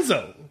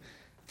Vincenzo.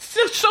 It's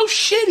just so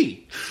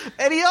shitty.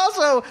 And he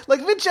also,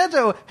 like,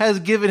 Vincenzo has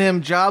given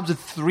him jobs at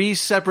 3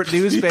 separate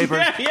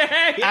newspapers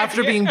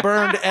after being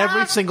burned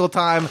every single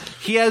time.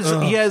 He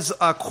has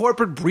a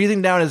corporate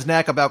breathing down his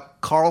neck about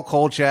Carl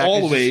Kolchak.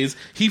 Always.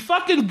 He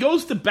fucking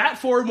goes to bat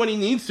for him when he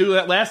needs to.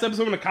 That last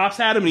episode when the cops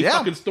had him and he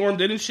fucking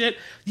stormed in and shit.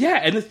 Yeah,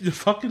 and it's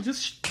fucking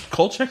just,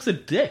 Kolchak's a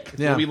dick.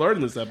 That's what we learned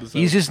in this episode.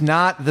 He's just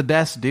not the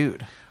best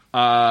dude.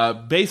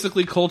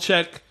 Basically,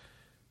 Kolchak,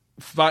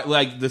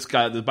 like, this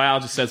guy, the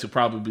biologist says he'll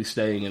probably be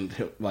staying in,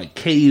 like,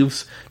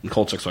 caves, and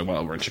Kolchak's like,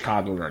 "Well, we're in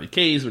Chicago, we're already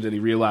caves," but then he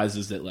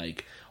realizes that,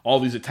 like, all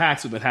these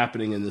attacks have been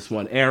happening in this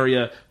one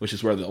area, which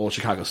is where the old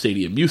Chicago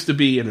Stadium used to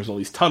be, and there's all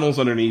these tunnels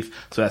underneath,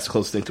 so that's the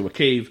closest thing to a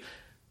cave.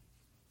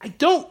 I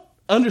don't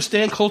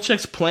understand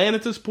Kolchak's plan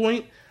at this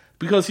point,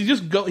 because he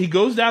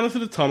goes down into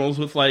the tunnels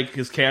with, like,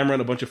 his camera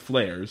and a bunch of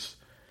flares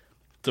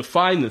to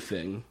find the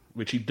thing,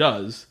 which he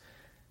does.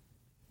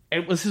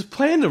 And was his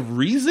plan to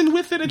reason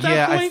with it at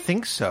that point? Yeah, I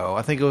think so.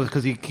 I think it was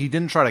because he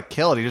didn't try to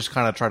kill it. He just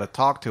kind of tried to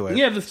talk to it.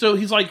 Yeah, so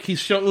he's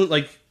showing,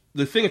 like,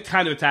 the thing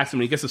kind of attacks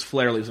him, and he gets his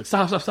flare, and he's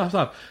like,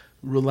 stop.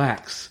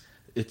 Relax.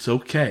 It's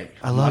okay.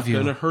 I love you.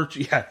 I'm not going to hurt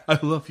you. Yeah, I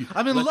love you.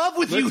 I'm in love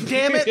with you,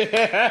 damn it.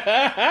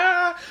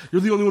 You're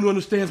the only one who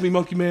understands me,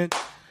 monkey man.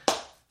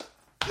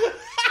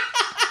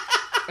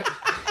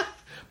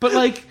 But,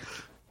 like,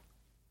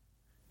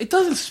 it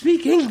doesn't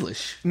speak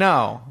English.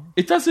 No.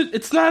 It doesn't.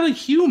 It's not a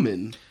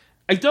human.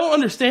 I don't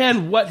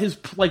understand what his,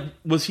 like,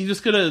 was he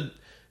just gonna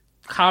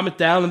calm it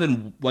down and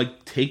then,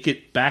 like, take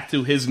it back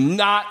to his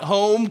not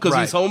home because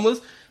he's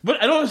homeless?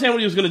 But I don't understand what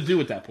he was gonna do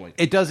at that point.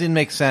 It doesn't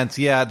make sense.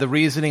 Yeah, the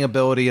reasoning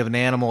ability of an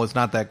animal is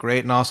not that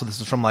great, and also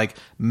this is from, like,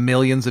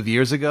 millions of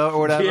years ago or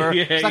whatever.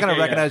 It's not gonna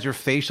recognize your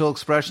facial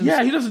expressions.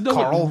 Yeah, he doesn't know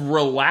what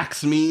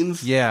relax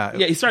means. Yeah.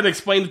 He started to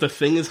explain that the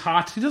thing is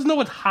hot. He doesn't know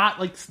what hot,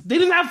 like, they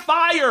didn't have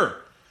fire.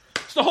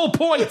 That's the whole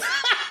point.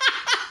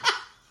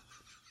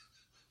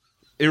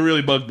 It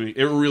really bugged me.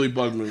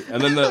 And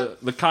then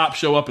the cops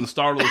show up and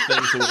startle the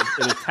thing, so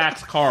it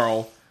attacks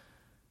Carl.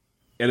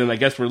 And then I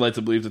guess we're led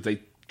to believe that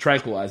they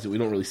tranquilized it. We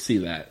don't really see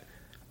that.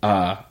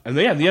 And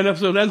then, the end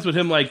episode ends with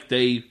him, like,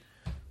 they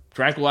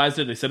tranquilized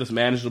it. They said it's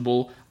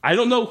manageable. I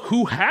don't know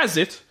who has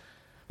it.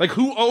 Like,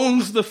 who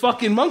owns the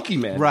fucking Monkey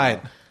Man? Right.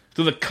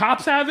 Do the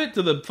cops have it?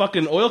 Do the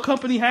fucking oil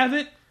company have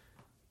it?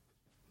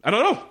 I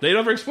don't know. They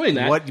never explain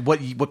that.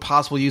 What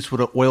possible use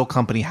would an oil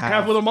company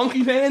have with a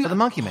Monkey Man? for the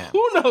Monkey Man?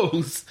 Who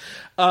knows?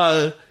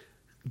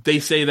 They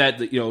say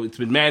that it's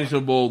been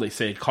manageable. They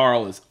say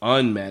Carl is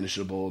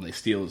unmanageable. They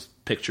steal his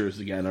pictures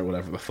again or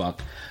whatever the fuck.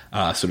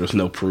 So there's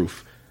no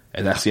proof.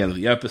 And that's the end of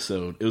the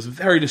episode. It was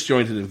very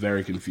disjointed and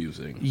very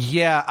confusing.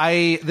 Yeah,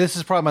 this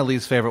is probably my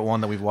least favorite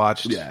one that we've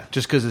watched. Yeah.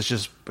 Just because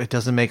it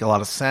doesn't make a lot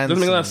of sense. It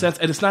doesn't make a lot of sense.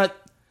 And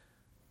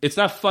it's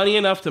not funny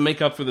enough to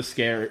make up for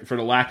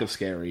the lack of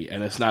scary,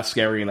 and it's not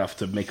scary enough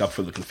to make up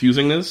for the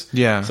confusingness.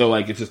 Yeah. So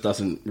it just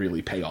doesn't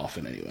really pay off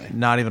in any way.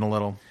 Not even a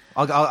little.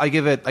 I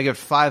give it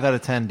 5 out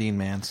of 10 Dean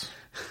Mans.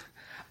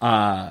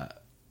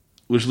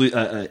 Which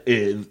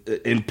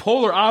in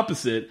polar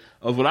opposite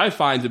of what I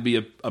find to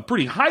be a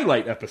pretty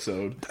highlight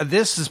episode.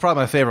 This is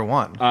probably my favorite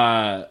one.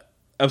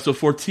 Episode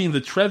 14, the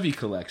Trevi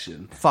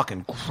Collection.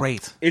 Fucking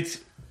great. It's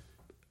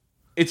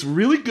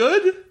really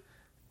good.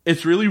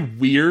 It's really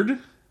weird.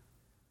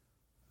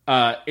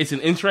 It's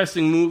an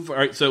interesting move. All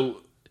right, so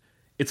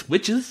it's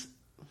witches,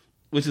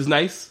 which is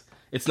nice.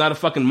 It's not a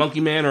fucking Monkey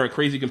Man or a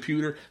crazy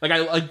computer.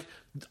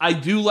 I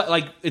do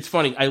like. It's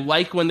funny. I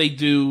like when they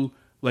do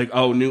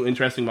new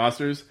interesting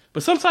monsters,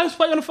 but sometimes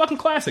play on a fucking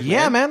classic.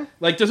 Yeah, man.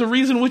 There's a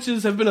reason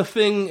witches have been a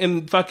thing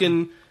in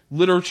fucking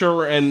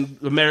literature and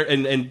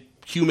and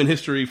human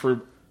history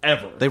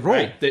forever. They roll.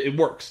 Right? It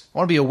works. I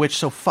want to be a witch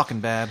so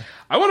fucking bad.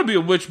 I want to be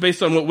a witch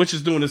based on what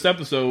witches do in this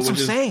episode.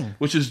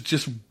 Which is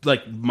just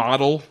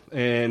model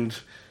and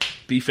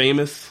be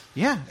famous.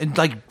 Yeah, and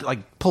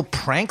pull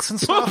pranks and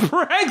stuff.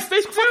 Pull pranks.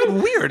 It's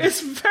fucking weird.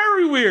 It's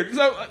very weird.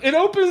 So it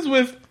opens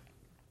with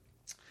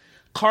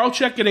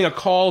Karlchek getting a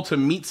call to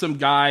meet some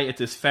guy at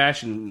this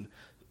fashion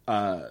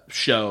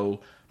show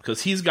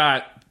because he's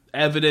got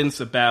evidence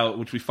about,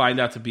 which we find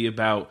out to be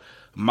about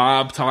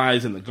mob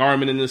ties in the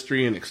garment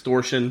industry and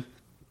extortion.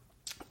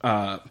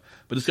 But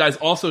this guy's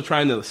also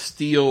trying to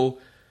steal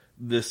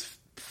this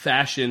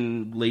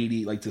fashion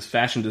lady, this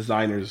fashion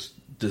designer's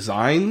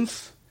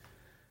designs.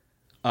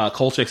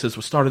 Kolchak says,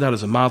 what started out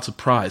as a mild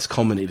surprise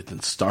culminated in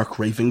stark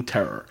raving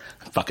terror.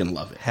 I fucking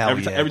love it.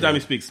 Every time he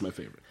speaks, it's my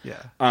favorite.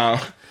 Yeah.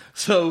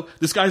 So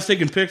this guy's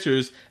taking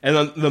pictures, and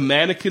then the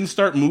mannequins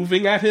start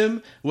moving at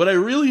him. What I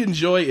really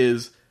enjoy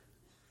is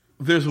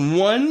there's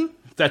one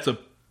that's a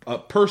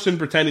person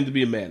pretending to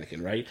be a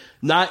mannequin, right?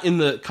 Not in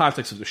the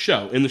context of the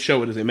show. In the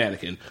show, it is a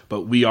mannequin,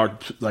 but we are,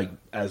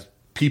 as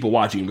people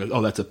watching,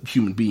 that's a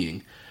human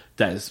being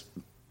that is...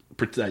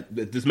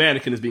 this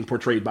mannequin is being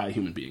portrayed by a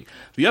human being.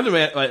 The other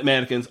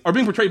mannequins are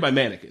being portrayed by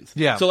mannequins.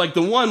 Yeah. So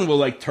the one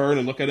will turn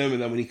and look at him,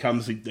 and then when he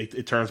comes,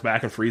 it turns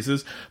back and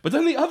freezes. But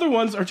then the other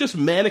ones are just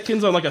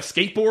mannequins on a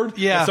skateboard.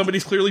 Yeah. That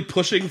somebody's clearly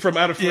pushing from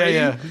out of frame.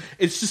 Yeah.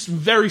 It's just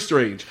very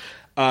strange.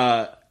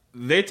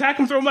 They attack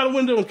him, throw him out a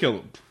window, and kill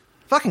him.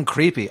 Fucking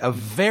creepy. A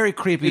very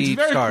creepy. It's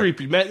very start.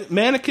 creepy.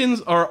 Mannequins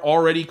are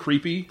already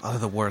creepy. Oh, they're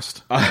the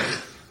worst.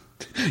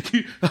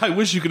 I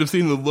wish you could have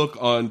seen the look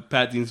on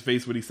Pat Dean's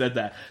face when he said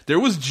that. There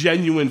was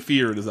genuine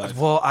fear in his eyes.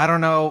 Well, I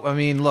don't know. I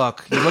mean,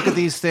 look, you look at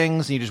these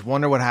things and you just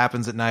wonder what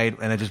happens at night,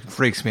 and it just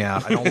freaks me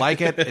out. I don't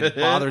like it. It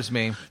bothers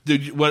me.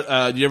 Did you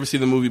ever see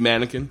the movie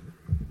Mannequin?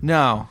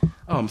 No.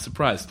 Oh, I'm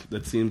surprised.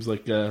 That seems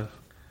like... how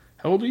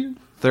old are you?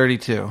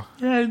 32.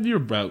 Yeah,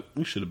 you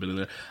should have been in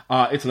there.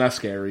 It's not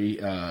scary.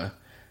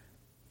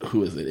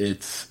 Who is it?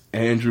 It's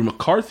Andrew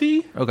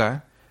McCarthy. Okay.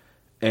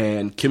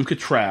 And Kim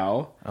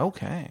Cattrall.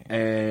 Okay.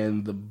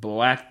 And the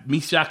black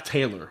Meshach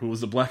Taylor, who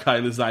was the black guy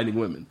in Designing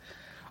Women.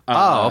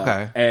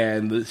 Okay.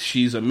 And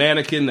she's a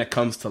mannequin that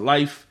comes to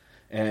life,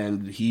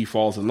 and he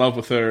falls in love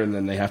with her, and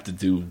then they have to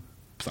do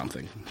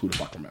something. Who the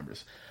fuck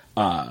remembers?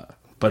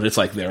 But it's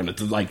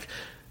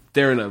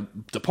they're in a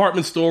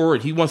department store,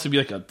 and he wants to be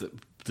a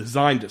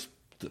designed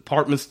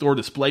department store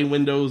display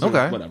windows or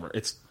whatever.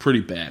 It's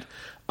pretty bad.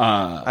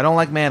 I don't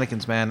like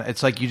mannequins, man.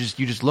 It's you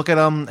just look at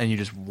them and you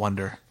just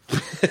wonder.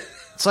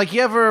 It's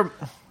you ever,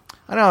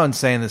 I know how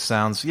insane this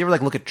sounds. You ever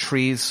look at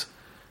trees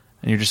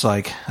and you're just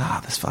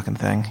this fucking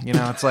thing.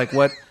 It's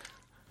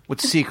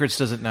what secrets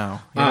does it know?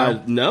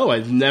 No,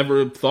 I've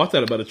never thought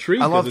that about a tree.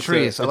 I love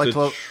trees. I like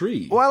to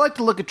tree. Well, I like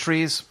to look at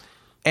trees,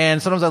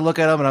 and sometimes I look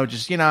at them and I would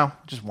just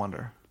just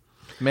wonder.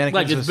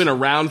 Mannequins it's been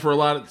around for a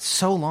lot of...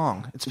 So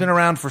long. It's been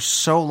around for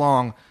so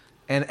long,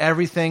 and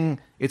everything,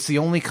 it's the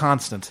only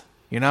constant,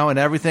 and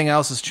everything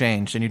else has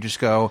changed, and you just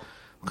go,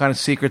 what kind of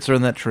secrets are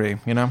in that tree,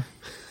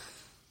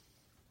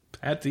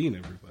 Pat Dean,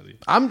 everybody.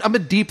 I'm a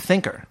deep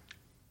thinker.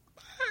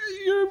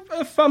 You're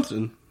a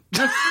something.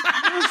 You're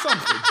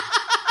something.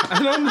 I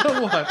don't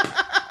know what.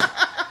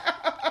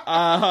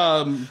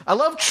 I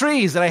love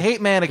trees, and I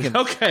hate mannequins.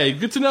 Okay,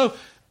 good to know.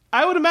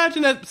 I would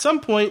imagine at some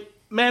point,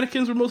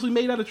 mannequins were mostly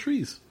made out of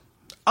trees.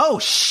 Oh,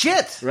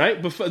 shit!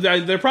 Right?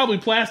 They're probably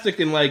plastic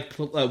and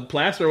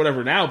plaster or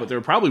whatever now, but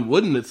they're probably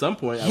wooden at some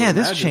point. Yeah,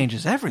 this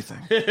changes everything.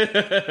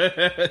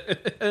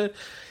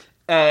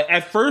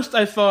 At first,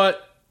 I thought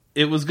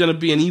it was going to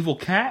be an evil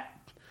cat.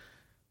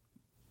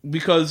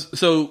 Because,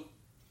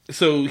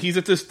 so he's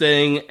at this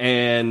thing,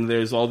 and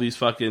there's all these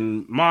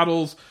fucking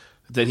models.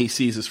 Then he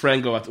sees his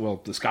friend go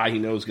out. This guy he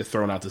knows get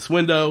thrown out this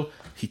window.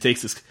 He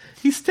takes this.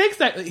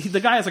 The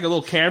guy has like a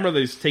little camera that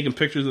he's taking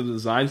pictures of the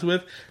designs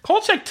with.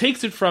 Kolchak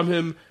takes it from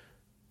him.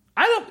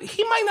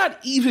 He might not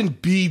even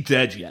be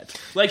dead yet.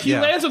 Like he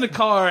lands in the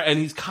car and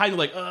he's kind of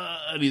like,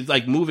 and he's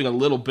like moving a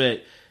little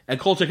bit. And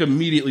Kolchak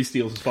immediately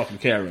steals his fucking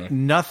camera.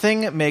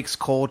 Nothing makes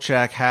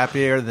Kolchak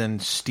happier than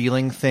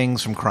stealing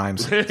things from crime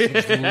scenes. He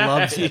just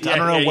loves it. I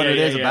don't know what it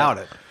is about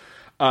it.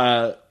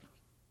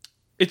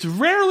 It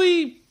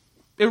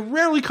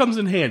rarely comes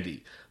in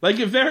handy. Like,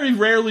 it very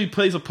rarely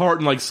plays a part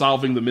in, like,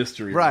 solving the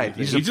mystery. Right.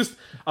 He's just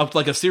up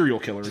like a serial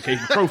killer in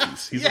case of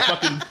trophies. He's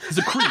he's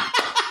a creep.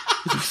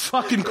 He's a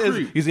fucking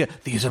creep.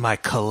 These are my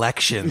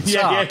collections.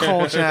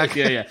 Kolchak.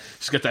 Yeah.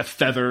 He's got that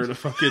feather to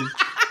fucking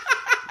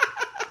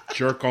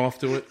jerk off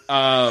to it.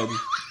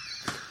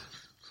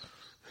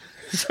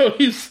 So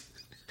he's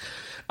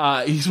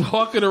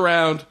walking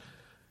around.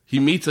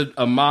 He meets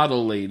a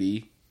model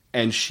lady,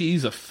 and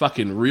she's a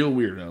fucking real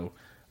weirdo.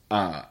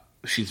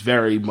 She's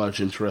very much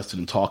interested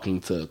in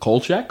talking to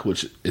Kolchak,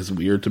 which is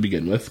weird to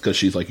begin with because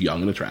she's like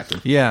young and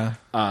attractive. Yeah.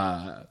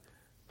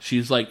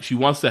 She's like, she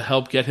wants to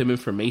help get him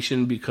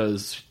information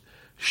because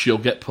she'll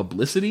get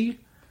publicity,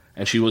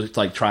 and she was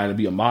like trying to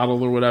be a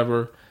model or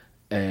whatever.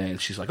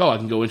 And she's like, oh, I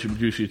can go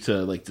introduce you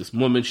to like this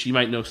woman. She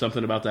might know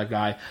something about that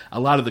guy. A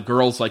lot of the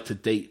girls like to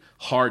date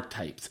hard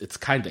types. It's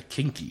kind of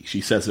kinky,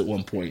 she says at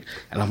one point.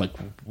 And I'm like,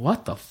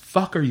 what the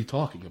fuck are you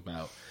talking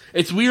about?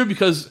 It's weird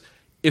because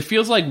it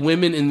feels like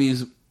women in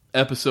these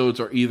episodes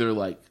are either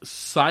like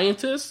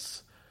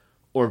scientists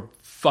or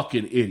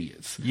fucking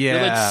idiots. Yeah.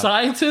 They're like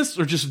scientists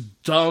or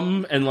just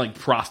dumb and like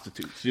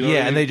prostitutes. You know what I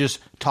mean? And they just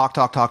talk.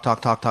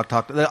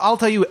 I'll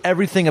tell you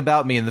everything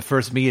about me in the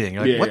first meeting.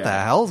 You're like, what the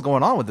hell is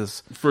going on with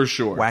this for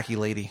sure wacky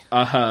lady?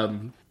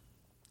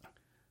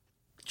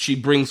 She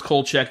brings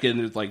Kolchak in.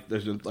 There's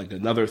like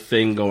another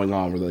thing going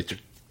on where like,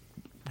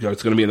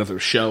 it's going to be another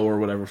show or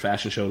whatever,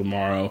 fashion show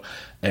tomorrow,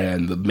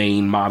 and the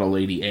main model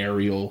lady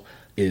Ariel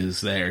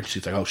is there.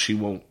 She's like, oh, she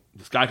won't.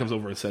 This guy comes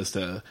over and says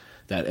that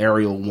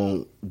Ariel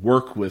won't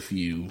work with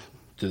you,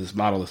 to this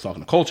model that's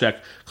talking to Kolchak,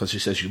 because she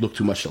says you look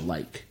too much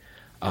alike.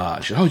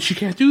 She's like, oh, she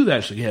can't do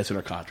that. She's like, yeah, it's in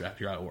her contract.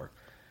 You're out of work.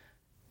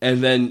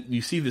 And then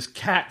you see this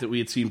cat that we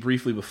had seen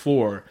briefly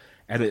before,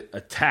 and it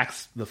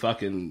attacks the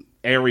fucking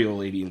Ariel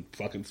lady and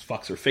fucking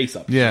fucks her face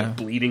up. Yeah. She's like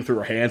bleeding through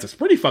her hands. It's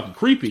pretty fucking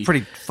creepy.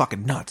 Pretty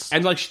fucking nuts.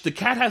 And like the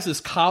cat has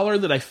this collar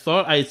that I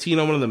thought I had seen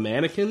on one of the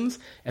mannequins,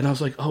 and I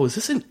was like, oh, is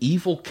this an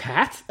evil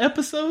cat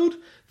episode?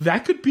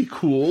 That could be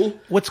cool.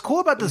 What's cool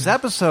about this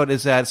episode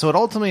is that, so it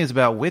ultimately is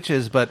about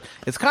witches, but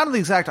it's kind of the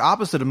exact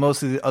opposite of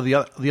most of the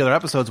other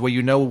episodes where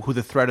you know who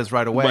the threat is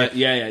right away. But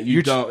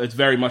you don't. It's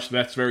very much,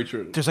 that's very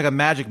true. There's like a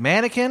magic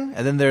mannequin,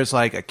 and then there's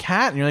like a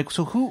cat, and you're like,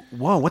 so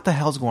what the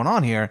hell's going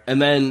on here? And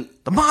then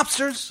the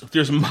mobsters.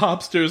 There's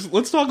mobsters.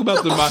 Let's talk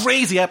about the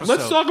crazy episode.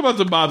 Let's talk about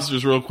the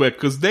mobsters real quick,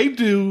 because they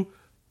do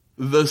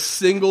the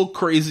single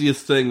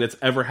craziest thing that's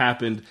ever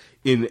happened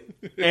in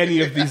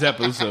any of these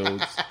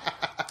episodes.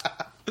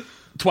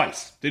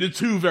 Twice. They did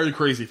two very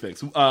crazy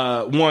things.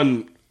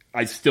 One,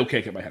 I still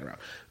can't get my head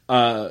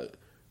around.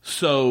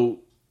 So,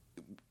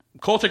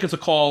 Kolchak gets a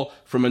call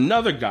from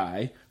another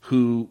guy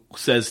who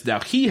says now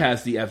he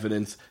has the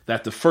evidence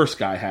that the first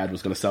guy had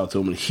was going to sell it to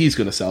him, and he's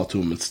going to sell it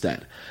to him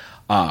instead.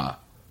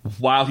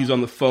 While he's on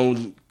the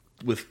phone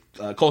with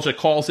Kolchak,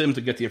 calls him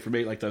to get the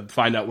information, like to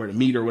find out where to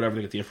meet or whatever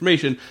to get the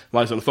information.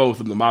 While he's on the phone with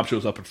him, the mob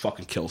shows up and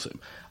fucking kills him.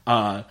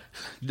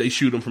 They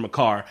shoot him from a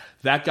car.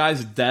 That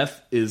guy's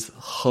death is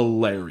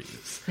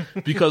hilarious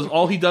because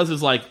all he does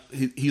is like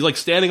he's like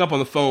standing up on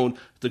the phone.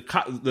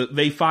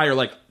 They fire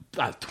like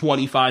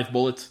 25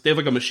 bullets. They have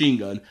like a machine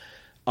gun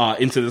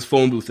into this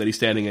phone booth that he's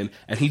standing in,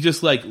 and he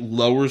just like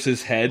lowers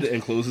his head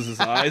and closes his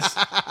eyes.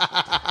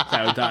 That's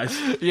how he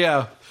dies.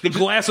 Yeah. The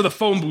glass of the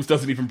phone booth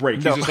doesn't even break.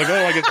 He's just like,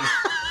 oh,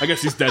 I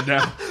guess he's dead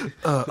now.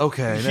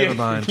 Okay, never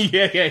mind.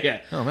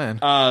 Yeah. Oh,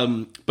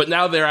 man. But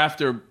now they're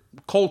after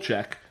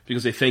Kolchak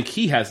because they think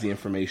he has the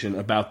information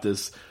about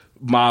this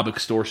mob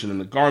extortion in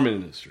the garment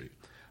industry.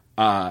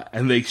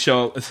 And they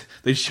show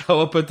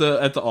up at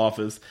the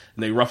office,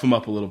 and they rough him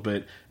up a little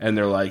bit, and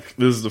they're like,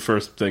 this is the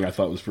first thing I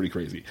thought was pretty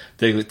crazy.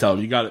 They tell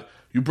him,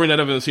 you bring that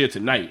evidence here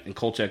tonight, and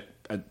Kolchak,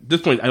 at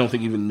this point, I don't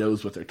think even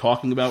knows what they're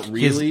talking about,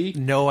 really. He has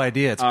no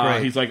idea. It's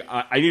great. He's like,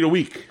 I need a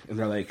week. And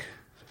they're like,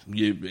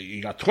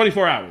 you got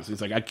 24 hours.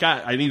 He's like,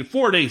 I need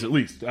 4 days at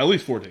least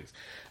 4 days.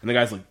 And the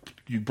guy's like,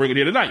 you bring it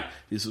here tonight.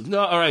 He says, no,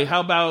 all right,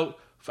 how about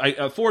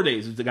 4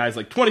 days? And the guy's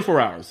like,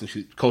 24 hours. And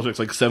Kolchak's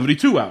like,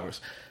 72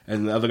 hours.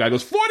 And the other guy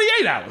goes,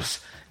 48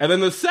 hours. And then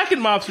the second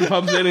mobster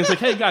comes in and he's like,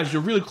 hey, guys,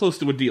 you're really close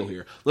to a deal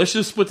here. Let's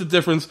just split the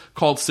difference,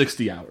 call it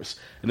 60 hours.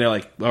 And they're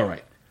like, all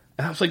right.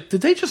 And I was like,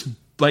 did they just,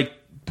 like,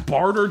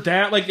 barter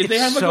down? Like, they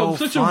have like so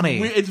such funny.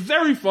 a weird, it's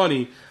very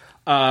funny.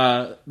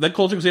 That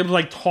Kolchak was able to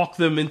like talk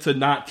them into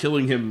not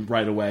killing him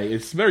right away.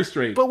 It's very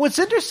strange. But what's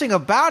interesting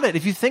about it,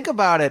 if you think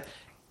about it,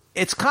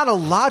 it's kind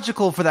of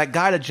logical for that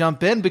guy to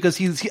jump in because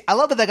I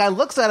love that guy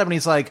looks at him and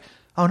he's like,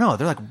 oh no,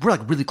 we're like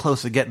really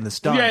close to getting this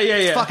done.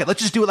 Yeah. Fuck it,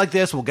 let's just do it like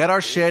this. We'll get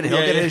our shit. He'll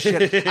get his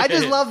shit. I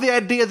just love the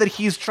idea that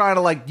he's trying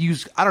to like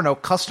use, I don't know,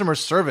 customer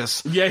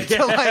service. To,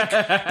 like,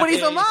 but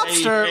he's a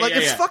mobster.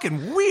 It's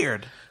fucking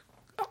weird.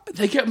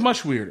 They get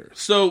much weirder.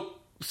 So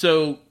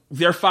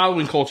they're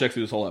following Kolchak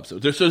through this whole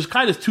episode. There's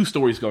kind of two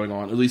stories going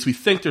on. At least we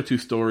think they're two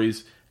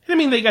stories. I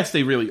mean, I guess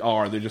they really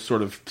are. They're just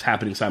sort of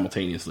happening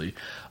simultaneously.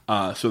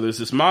 So there's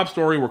this mob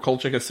story where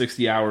Kolchak has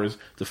 60 hours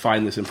to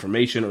find this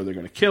information or they're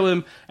going to kill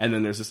him. And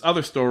then there's this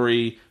other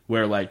story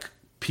where, like,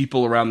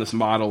 people around this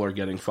model are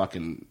getting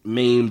fucking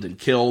maimed and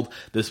killed.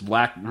 This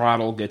black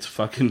model gets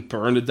fucking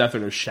burned to death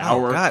in her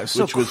shower. Oh, God, it's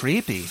so which was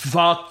creepy.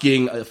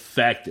 Fucking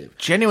effective.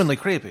 Genuinely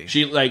creepy.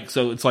 She, like,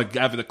 so it's like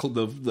having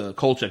the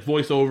Kolchak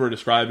voiceover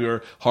describe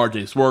her hard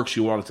day's work. She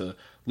wanted to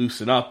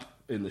loosen up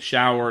in the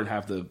shower and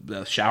have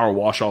the shower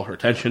wash all her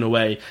tension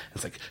away.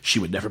 It's like she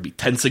would never be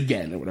tense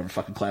again, or whatever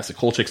fucking classic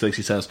Kolchak thing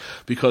she says,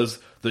 because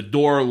the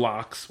door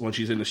locks when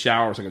she's in the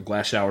shower. It's like a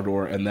glass shower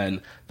door, and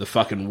then the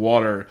fucking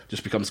water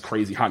just becomes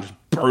crazy hot and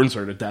just burns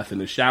her to death in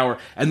the shower.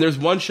 And there's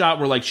one shot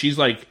where she's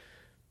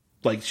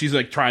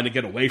trying to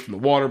get away from the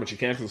water, but she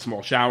can't because it's a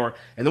small shower.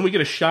 And then we get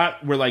a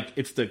shot where like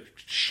it's the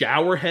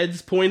shower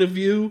head's point of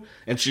view,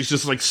 and she's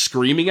just like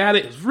screaming at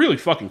it. It's really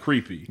fucking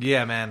creepy.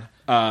 Yeah, man.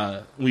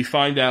 We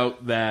find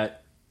out that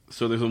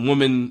so there's a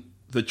woman.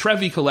 The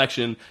Trevi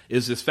collection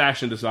is this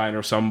fashion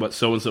designer,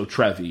 so-and-so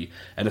Trevi,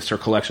 and it's her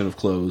collection of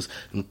clothes.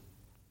 And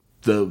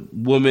the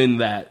woman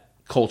that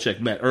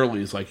Kolchak met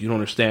early is like, you don't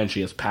understand,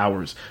 she has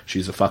powers.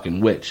 She's a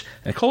fucking witch.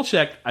 And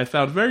Kolchak, I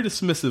found very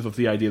dismissive of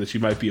the idea that she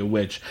might be a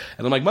witch.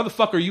 And I'm like,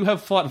 motherfucker, you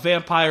have fought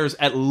vampires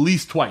at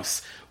least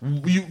twice.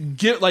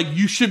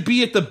 You should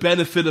be at the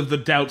benefit of the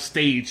doubt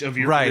stage of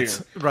your career.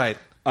 Right.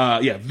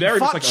 Very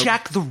fought much like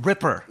Jack the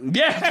Ripper.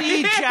 Yeah,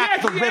 the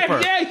Jack the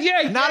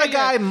Ripper. Not a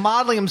guy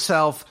modeling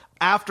himself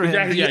after him.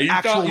 Exactly, the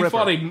actual you Ripper.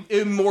 fought an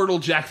immortal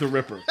Jack the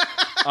Ripper.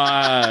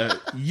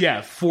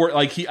 For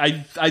like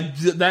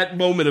that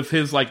moment of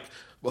his like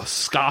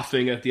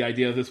scoffing at the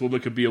idea that this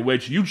woman could be a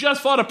witch. You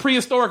just fought a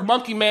prehistoric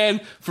monkey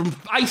man from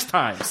ice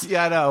times.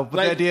 Yeah, I know. But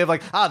the idea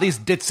of these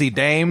ditzy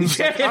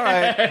dames. All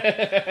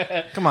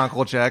right, come on,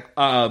 Kolchak.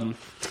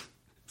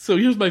 So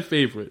here's my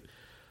favorite.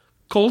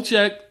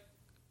 Kolchak.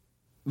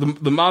 The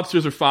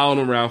mobsters are following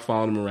him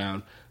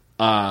around.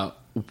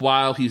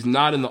 While he's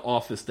not in the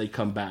office, they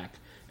come back,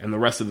 and the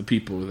rest of the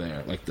people are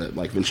there.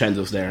 Like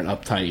Vincenzo's there, and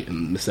Uptight,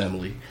 and Miss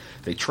Emily.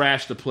 They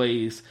trash the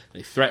place.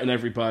 They threaten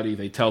everybody.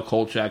 They tell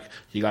Kolchak,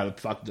 you gotta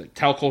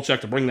tell Kolchak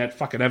to bring that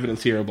fucking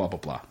evidence here. Blah blah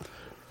blah.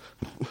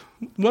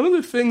 One of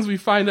the things we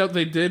find out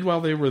they did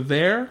while they were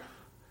there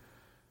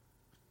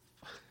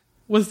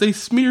was they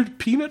smeared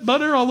peanut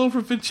butter all over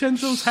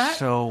Vincenzo's hat.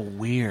 So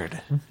weird.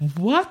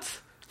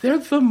 What? They're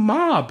the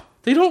mob.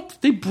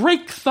 They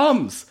break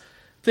thumbs.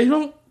 They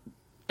don't,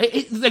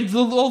 like the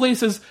old lady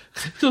says,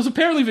 because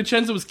apparently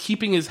Vincenzo was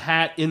keeping his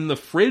hat in the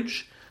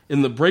fridge,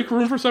 in the break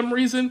room for some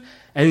reason,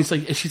 and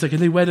she's like,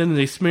 and they went in and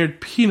they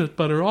smeared peanut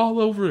butter all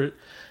over it,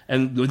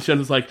 and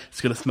Vincenzo's like,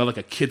 it's gonna smell like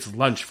a kid's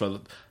lunch for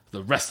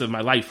the rest of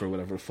my life, or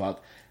whatever the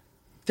fuck.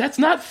 That's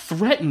not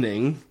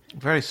threatening.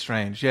 Very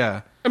strange,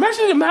 yeah.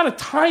 Imagine the amount of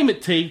time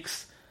it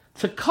takes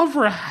to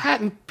cover a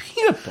hat in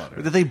peanut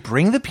butter. Did they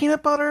bring the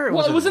peanut butter?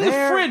 Well, it was in the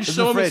fridge,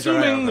 so I'm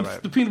assuming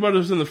the peanut butter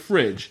was in the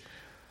fridge.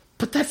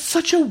 But that's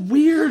such a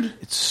weird...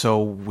 It's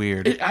so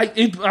weird.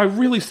 I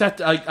really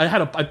sat...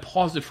 I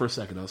paused it for a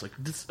second. I was like,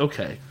 this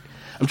okay.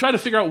 I'm trying to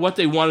figure out what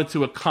they wanted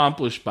to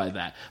accomplish by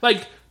that.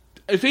 Like,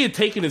 if they had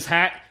taken his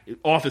hat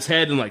off his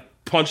head and, like,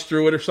 punched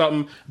through it or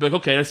something, I'd be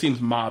like, okay, that seems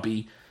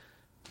mobby.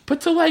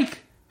 But to,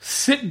 like,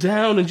 sit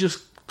down and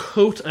just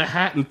coat a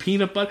hat in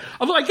peanut butter.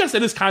 Although I guess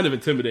that is kind of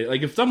intimidating.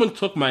 Like if someone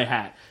took my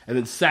hat and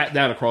then sat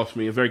down across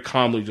me and very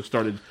calmly just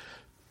started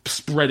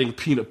spreading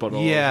peanut butter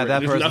all over it,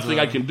 there's nothing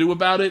I can do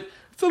about it.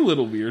 It's a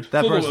little weird.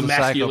 That it's a little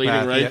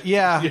emasculating, right?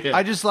 Yeah.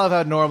 I just love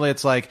how normally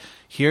it's like,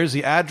 here's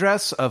the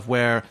address of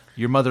where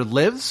your mother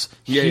lives.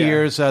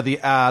 Here's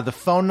the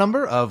phone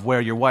number of where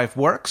your wife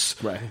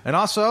works. Right. And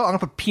also, I'm going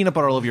to put peanut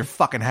butter all over your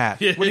fucking hat.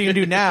 What are you going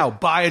to do now?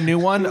 Buy a new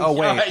one? Oh,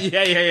 wait.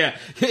 Yeah.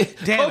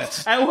 Damn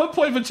it. At one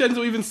point,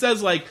 Vincenzo even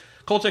says, like,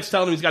 Kolchak's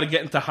telling him he's got to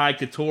get into high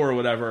couture or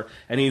whatever.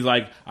 And he's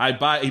like,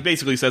 he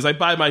basically says, I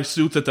buy my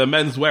suits at the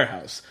Men's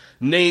Warehouse.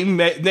 Name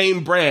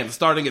brand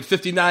starting at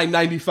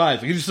 $59.95.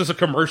 Like, it's just a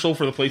commercial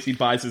for the place he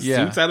buys his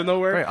suits out of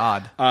nowhere. Very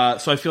odd.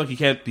 So I feel like he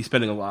can't be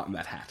spending a lot on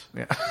that hat.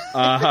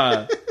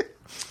 Yeah.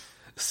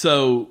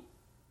 So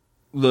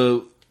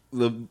the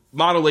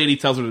model lady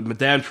tells her that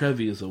Madame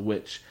Trevi is a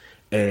witch,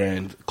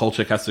 and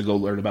Kolchak has to go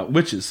learn about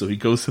witches. So he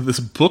goes to this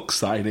book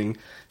signing.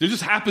 There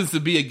just happens to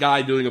be a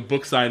guy doing a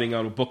book signing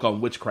on a book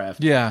on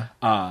witchcraft. Yeah.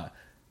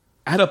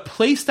 At a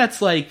place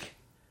that's like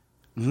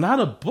not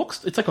a book.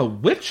 It's like a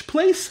witch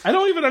place. I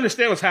don't even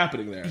understand what's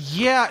happening there.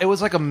 Yeah, it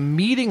was like a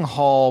meeting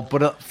hall,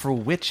 but for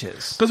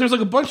witches. Because there's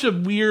like a bunch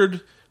of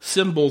weird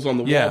symbols on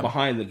the wall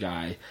behind the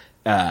guy.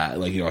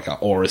 Like an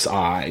Oris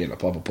eye and a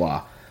blah, blah,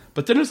 blah.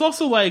 But then there's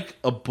also like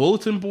a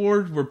bulletin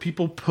board where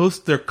people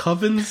post their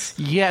covens.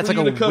 Yeah, it's for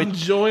like you a to come witch,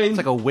 join. It's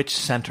like a witch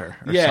center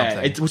or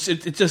Yeah,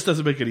 something. it just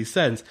doesn't make any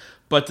sense.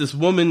 But this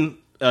woman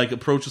like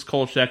approaches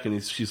Kolchak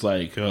and she's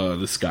like,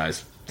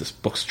 this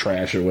book's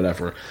trash or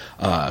whatever.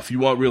 If you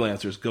want real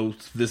answers, go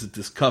visit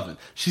this coven.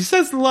 She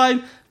says the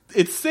line,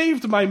 "It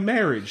saved my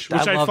marriage,"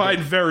 which I find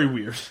very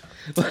weird.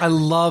 I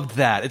loved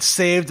that. It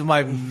saved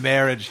my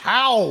marriage.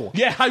 How?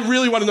 Yeah, I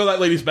really want to know that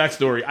lady's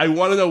backstory. I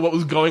want to know what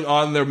was going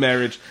on in their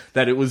marriage,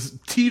 that it was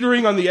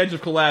teetering on the edge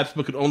of collapse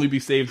but could only be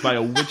saved by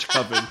a witch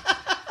coven.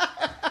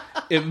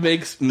 It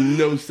makes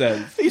no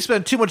sense. He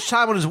spent too much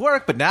time on his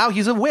work, but now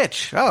he's a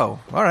witch. Oh,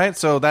 all right.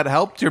 So that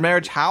helped your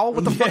marriage. How?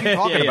 What the fuck are you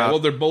talking about? Well,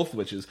 they're both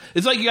witches.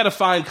 It's like you got to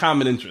find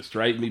common interest,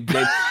 right? I mean,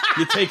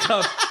 you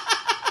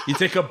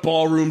take up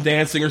ballroom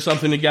dancing or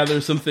something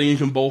together, something you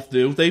can both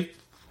do. It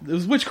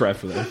was witchcraft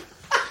for them.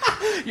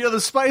 You know,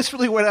 the spice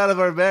really went out of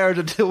our marriage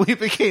until we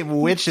became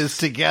witches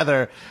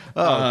together.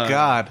 Oh,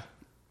 God.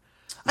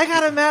 I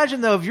gotta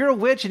imagine, though, if you're a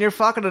witch and you're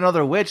fucking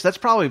another witch, that's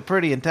probably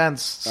pretty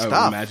intense stuff.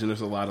 I would imagine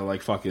there's a lot of,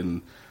 like,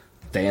 fucking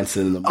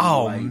dancing in the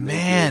moonlight. Oh,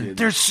 man.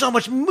 There's so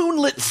much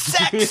moonlit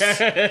sex.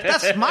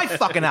 That's my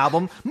fucking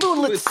album.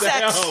 Moonlit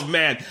sex. Oh,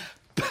 man.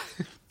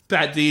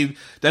 Pat Dean,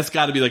 that's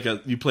got to be like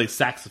you play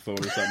saxophone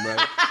or something,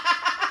 right?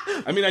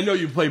 I mean, I know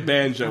you play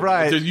banjo.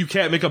 Right. You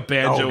can't make a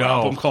banjo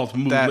album called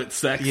Moonlit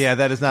Sex. Yeah,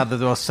 that is not the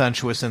most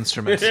sensuous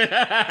instrument.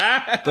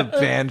 The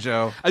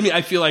banjo. I mean,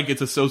 I feel like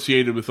it's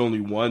associated with only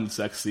one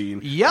sex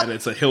scene. Yep. And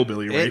it's a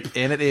hillbilly rape.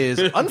 And it is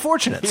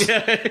unfortunate.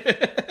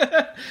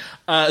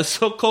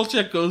 So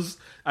Kolchak goes...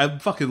 I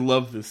fucking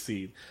love this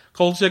scene.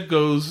 Kolchak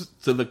goes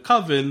to the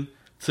coven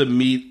to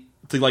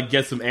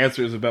get some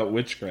answers about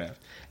witchcraft.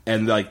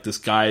 And, like, this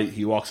guy,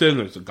 he walks in,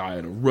 there's a guy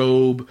in a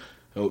robe,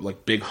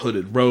 like, big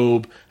hooded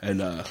robe,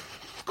 and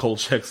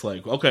Kolchak's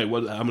like, okay,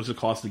 how much does it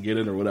cost to get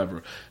in or whatever?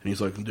 And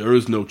he's like, there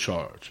is no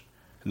charge.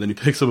 And then he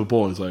picks up a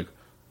bowl and he's like,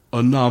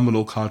 a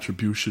nominal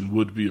contribution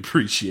would be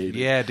appreciated.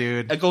 Yeah,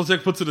 dude. And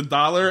Kolchak puts in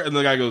 $1, and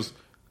the guy goes,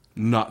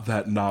 not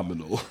that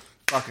nominal.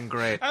 Fucking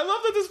great. I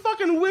love that this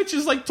fucking witch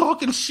is, like,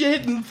 talking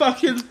shit and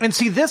fucking... And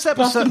see, this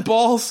episode... busting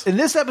balls. In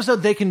this episode,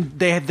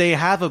 they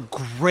have a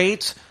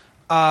great...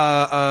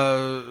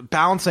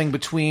 balancing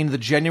between the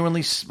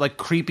genuinely like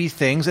creepy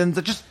things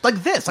and just like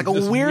this, like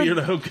This a weird,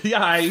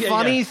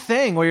 funny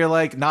thing where you're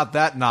like, not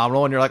that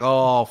nominal, and you're like,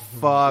 oh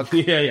fuck,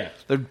 yeah.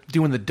 They're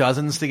doing the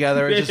dozens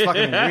together. It's just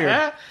fucking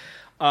weird.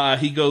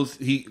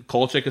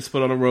 Kolchak is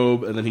put on a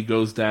robe, and then he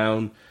goes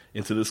down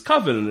into this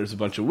coven, and there's a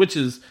bunch of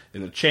witches,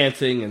 and they're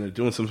chanting, and they're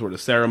doing some sort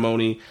of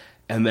ceremony,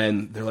 and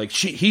then they're like,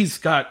 he's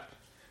got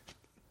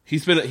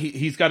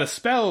a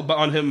spell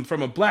on him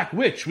from a black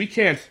witch. We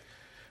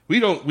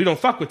don't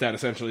fuck with that,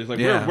 essentially. It's like,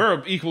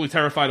 we're equally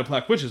terrified of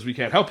black witches. We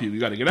can't help you. You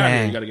got to get out of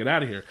here. You got to get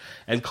out of here.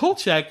 And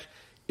Kolchak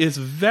is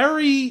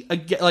very,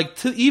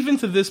 like, even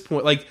to this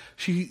point, like,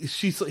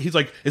 he's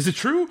like, is it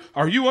true?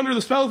 Are you under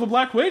the spell of a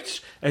black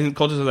witch? And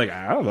Kolchak's like,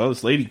 I don't know.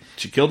 This lady,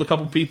 she killed a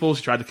couple people.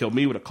 She tried to kill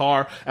me with a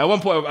car. At one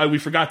point, we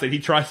forgot that he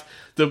tries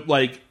to,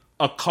 like,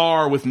 a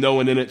car with no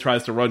one in it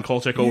tries to run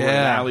Kolchak over an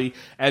alley,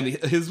 and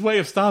his way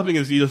of stopping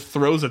is he just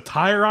throws a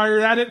tire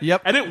iron at it,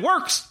 and it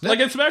works. Like,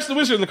 it smashed the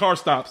wizard and the car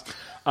stops.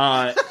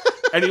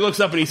 And he looks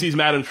up and he sees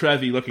Madame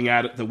Trevi looking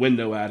at the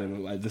window at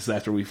him. Like, this is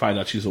after we find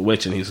out she's a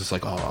witch, and he's just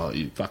like, "Oh,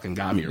 you fucking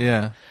got me."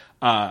 Yeah.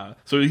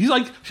 So she's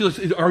like,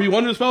 "Are you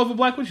under the spell of a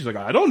black witch?" She's like,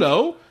 "I don't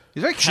know."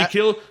 He's very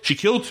she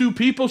killed 2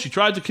 people. She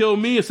tried to kill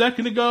me a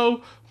second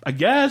ago. I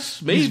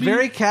guess maybe he's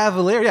very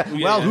cavalier. Yeah.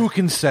 Well, who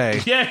can say?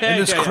 In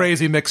this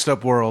crazy mixed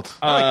up world,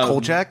 I like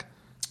Kolchak.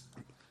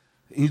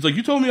 He's like,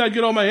 "You told me I'd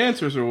get all my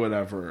answers or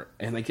whatever,"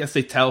 and I guess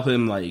they tell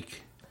him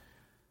like.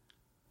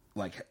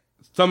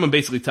 Someone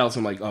basically tells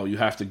him, like, oh, you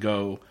have to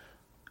go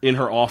in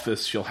her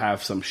office. She'll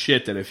have some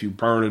shit that if you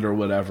burn it or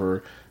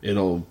whatever,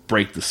 it'll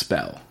break the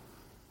spell.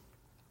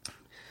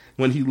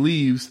 When he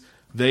leaves,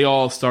 they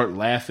all start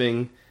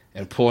laughing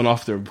and pulling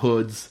off their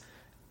hoods,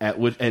 at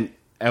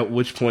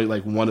which point,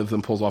 like, one of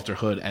them pulls off their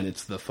hood, and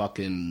it's the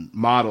fucking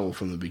model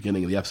from the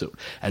beginning of the episode.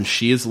 And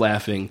she is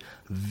laughing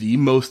the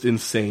most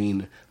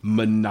insane,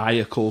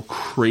 maniacal,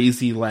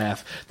 crazy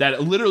laugh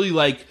that literally,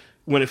 like,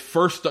 when it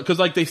first, because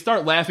like they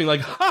start laughing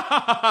like ha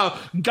ha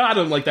ha, got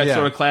him, like that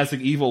sort of classic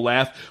evil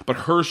laugh, but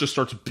hers just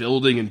starts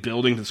building and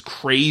building this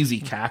crazy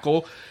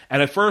cackle.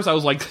 And at first I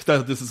was like,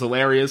 this is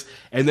hilarious,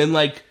 and then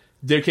like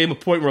there came a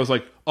point where I was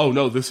like, oh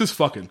no, this is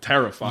fucking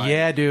terrifying.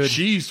 Yeah, dude,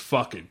 she's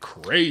fucking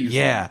crazy.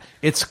 Yeah,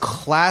 it's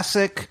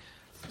classic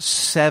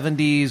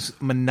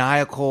 70s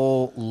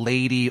maniacal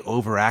lady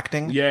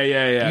overacting.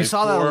 Yeah. You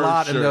saw that a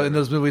lot in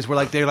those movies where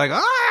like they're like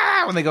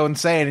when they go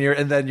insane,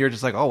 and then you're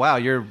just like, oh wow,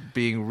 you're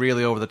being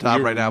really over the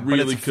top right now.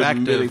 Really, but it's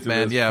effective,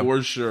 man. Yeah,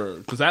 for sure.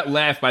 Because that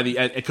laugh by the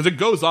end, because it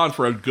goes on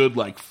for a good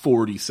like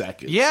 40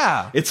 seconds.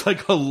 Yeah, it's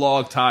like a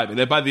long time, and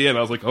then by the end,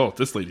 I was like, oh,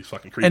 this lady's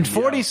fucking creepy. And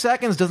 40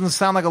 seconds doesn't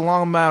sound like a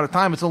long amount of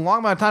time. It's a long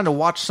amount of time to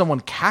watch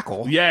someone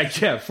cackle. Yeah.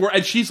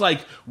 And she's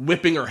like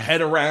whipping her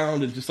head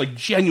around and just like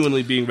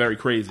genuinely being very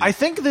crazy. I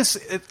think this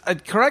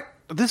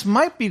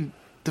might be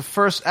the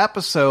first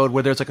episode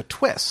where there's like a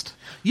twist.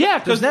 Yeah,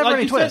 because there's never like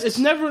any twist. It's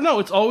never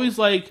it's always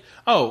like,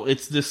 oh,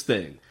 it's this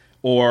thing,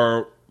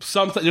 or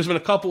something. There's been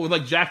a couple with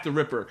like Jack the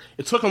Ripper.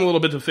 It took them a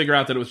little bit to figure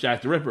out that it was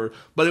Jack the Ripper,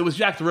 but it was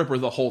Jack the Ripper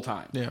the whole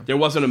time. Yeah. There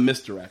wasn't a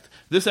misdirect.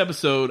 This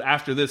episode,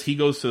 after this, he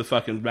goes to the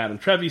fucking Madame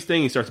Trevi's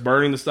thing. He starts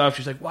burning the stuff.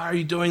 She's like, "Why are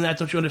you doing that?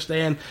 Don't you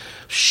understand?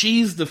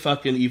 She's the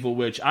fucking evil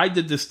witch. I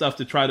did this stuff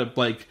to try to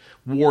like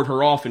ward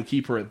her off and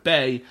keep her at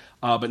bay.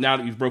 But now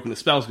that you've broken the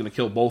spell, it's going to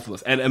kill both of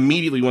us." And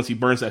immediately, once he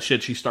burns that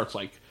shit, she starts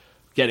like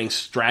getting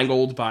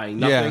strangled by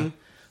nothing. Yeah.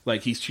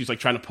 Like she's like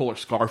trying to pull her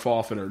scarf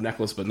off and her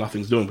necklace, but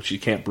nothing's doing. But she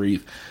can't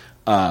breathe.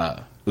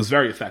 It was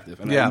very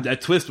effective. And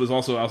that twist was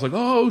also, I was like,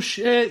 oh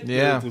shit.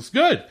 Yeah. It was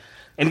good.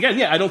 And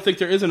again, I don't think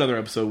there is another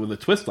episode with a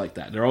twist like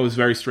that. They're always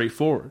very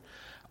straightforward.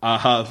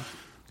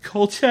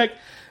 Kolchak,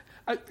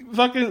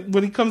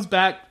 when he comes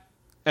back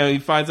and he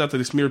finds out that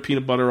he smeared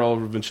peanut butter all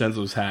over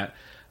Vincenzo's hat,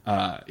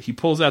 he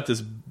pulls out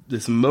this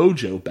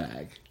mojo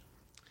bag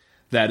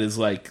that is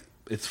like,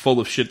 it's full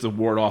of shit to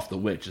ward off the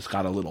witch. It's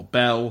got a little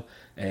bell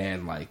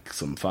and like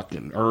some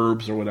fucking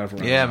herbs or whatever.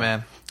 Yeah,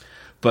 man.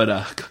 But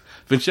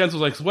Vincenzo's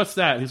like, what's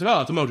that? And he's like,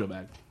 oh, it's a mojo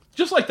bag.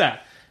 Just like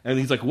that. And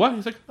he's like, what?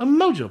 He's like, a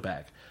mojo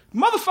bag.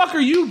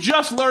 Motherfucker, you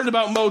just learned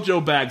about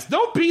mojo bags.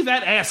 Don't be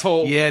that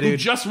asshole who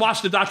just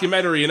watched the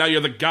documentary and now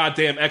you're the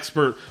goddamn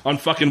expert on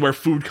fucking where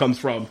food comes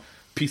from.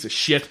 Piece of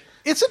shit.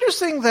 It's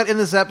interesting that in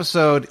this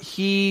episode,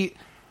 he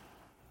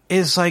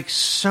is like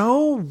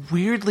so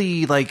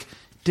weirdly like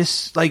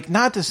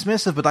not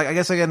dismissive, but like I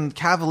guess again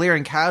cavalier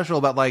and casual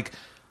about like,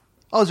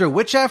 oh, is there a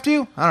witch after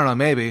you? I don't know,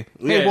 maybe.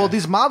 Hey, well,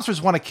 these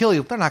mobsters want to kill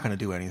you. They're not going to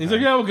do anything. He's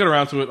like, yeah, we'll get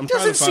around to it.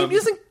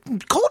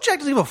 Kolchak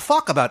doesn't give a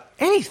fuck about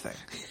anything.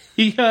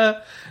 He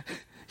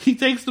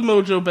takes the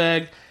mojo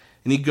bag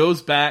and he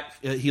goes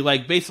back. He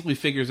like basically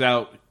figures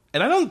out,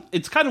 and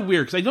it's kind of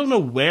weird because I don't know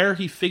where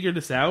he figured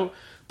this out,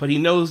 but he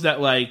knows that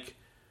like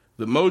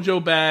the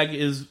mojo bag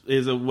is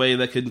a way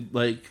that could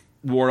like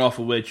ward off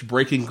a witch.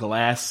 Breaking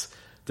glass.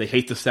 They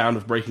hate the sound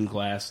of breaking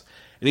glass.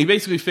 And he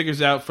basically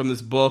figures out from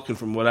this book and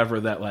from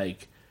whatever that,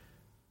 like,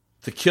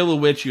 to kill a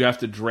witch, you have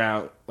to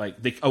drown. Like,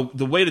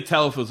 the way to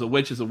tell if it was a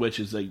witch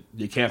is like,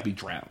 they can't be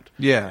drowned.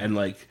 Yeah. And,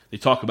 like, they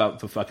talk about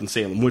the fucking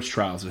Salem witch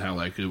trials and how,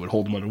 like, it would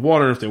hold them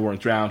underwater if they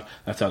weren't drowned.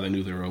 That's how they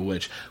knew they were a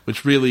witch.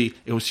 Which really,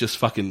 it was just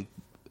fucking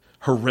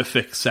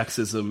horrific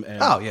sexism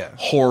and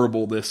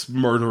horribleness,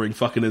 murdering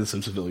fucking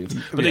innocent civilians.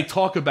 But they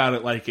talk about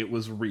it like it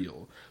was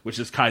real, which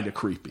is kind of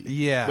creepy.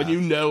 Yeah. When you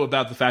know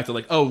about the fact that,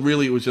 like, oh,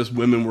 really, it was just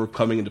women were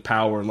coming into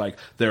power and, like,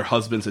 their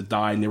husbands had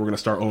died and they were going to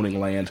start owning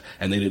land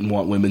and they didn't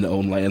want women to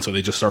own land, so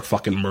they just start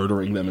fucking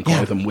murdering them and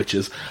calling them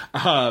witches.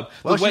 Well,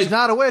 she's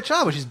not a witch.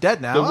 Oh, but she's dead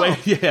now.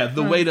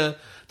 The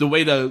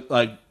way to,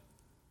 like,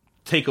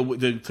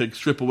 to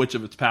strip a witch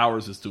of its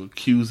powers is to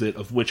accuse it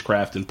of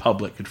witchcraft in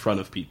public in front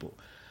of people.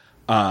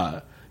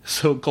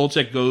 So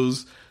Kolchak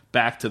goes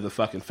back to the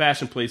fucking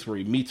fashion place where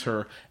he meets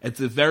her. It's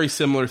a very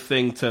similar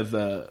thing to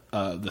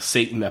the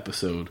Satan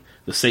episode,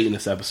 the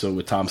Satanist episode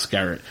with Tom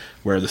Skerritt,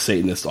 where the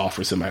Satanist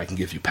offers him, I can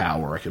give you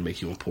power, I can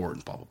make you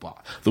important, blah, blah,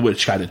 blah. The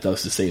witch kind of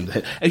does the same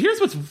thing. And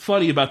here's what's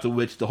funny about the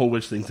whole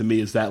witch thing to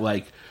me is that,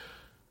 like,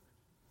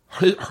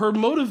 her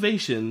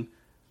motivation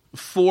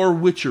for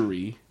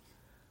witchery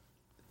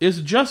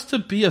is just to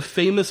be a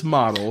famous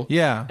model,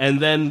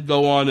 and then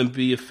go on and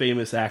be a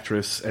famous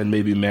actress and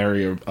maybe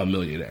marry a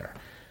millionaire.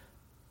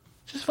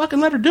 Just fucking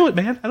let her do it,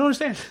 man. I don't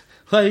understand.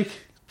 Like,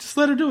 just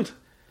let her do it.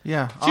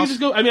 Yeah. She just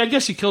go. I mean, I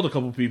guess she killed a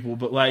couple people,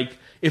 but like,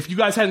 if you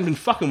guys hadn't been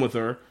fucking with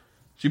her,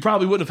 she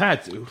probably wouldn't have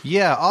had to.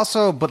 Yeah.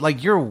 Also, but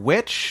like, you're a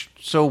witch,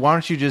 so why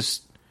don't you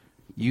just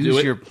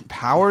use your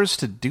powers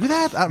to do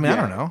that? I mean, I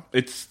don't know.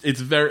 It's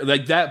very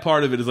like that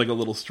part of it is like a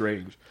little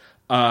strange.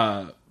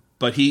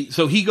 But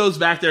he goes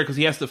back there because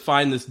he has to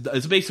find this.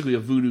 It's basically a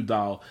voodoo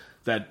doll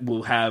that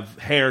will have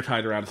hair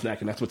tied around his neck,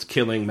 and that's what's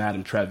killing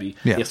Madame Trevi.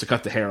 Yeah. He has to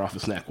cut the hair off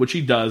his neck, which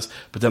he does.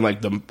 But then,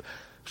 like,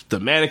 the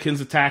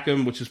mannequins attack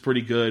him, which is pretty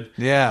good.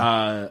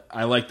 Yeah.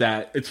 I like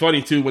that. It's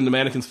funny, too, when the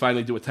mannequins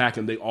finally do attack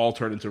him, they all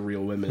turn into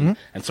real women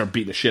and start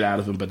beating the shit out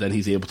of him, but then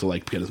he's able to,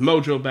 like, get his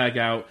mojo back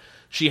out.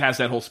 She has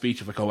that whole speech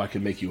of, like, oh, I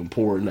can make you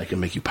important, I can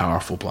make you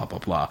powerful, blah, blah,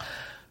 blah.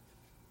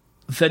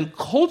 Then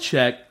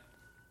Kolchak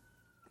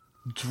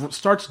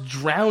starts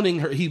drowning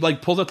her. He,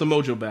 like, pulls out the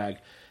mojo bag,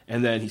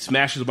 and then he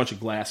smashes a bunch of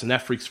glass, and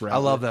that freaks her out. I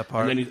love that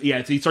part. And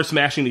then he starts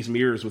smashing these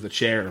mirrors with a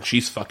chair, and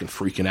she's fucking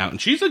freaking out. And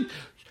she's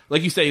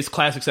like you say, it's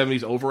classic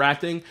 70s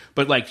overacting,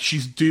 but like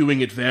she's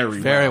doing it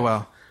very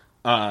well.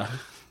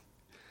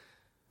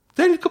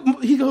 Then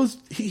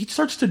he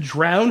starts to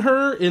drown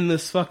her in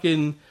this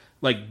fucking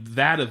like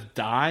vat of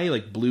dye,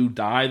 like blue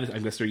dye that I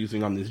guess they're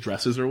using on these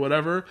dresses or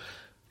whatever.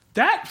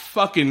 That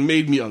fucking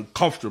made me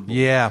uncomfortable.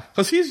 Yeah.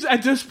 Because he's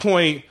at this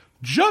point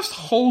just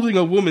holding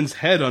a woman's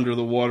head under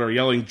the water,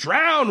 yelling,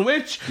 "Drown,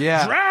 witch!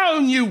 Yeah.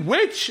 Drown, you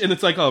witch!" And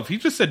it's like, oh, if he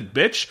just said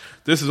bitch,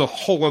 this is a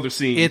whole other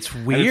scene. It's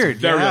weird.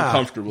 It's very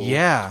uncomfortable.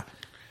 Yeah.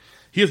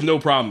 He has no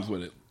problems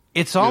with it.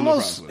 It's You have no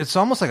almost problem with it. it's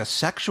almost like a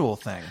sexual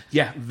thing.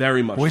 Yeah,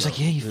 very much. Where he's so. like,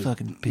 yeah, you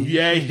fucking bitch.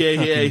 Yeah, you yeah,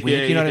 fucking yeah, weak.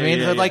 yeah, You know what I mean?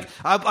 yeah, But yeah. like,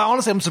 I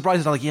honestly, I'm surprised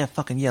he's not like, yeah,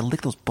 fucking, yeah,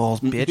 lick those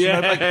balls, bitch. You know,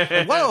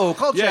 like, whoa,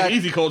 Kolchak. Yeah,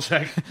 easy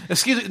Kolchak.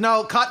 Excuse me,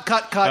 no, cut.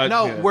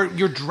 No, yeah.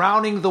 you're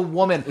drowning the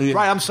woman. Yeah.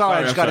 Right, I'm sorry,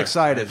 I just got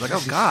sorry. excited. Like,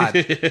 oh,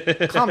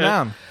 God. Calm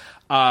down.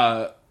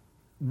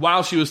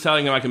 While she was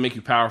telling him I can make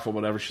you powerful,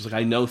 whatever, she's like,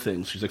 I know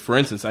things. She's like, for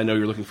instance, I know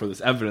you're looking for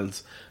this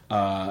evidence,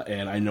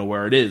 and I know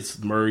where it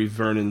is. Murray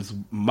Vernon's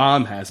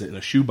mom has it in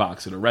a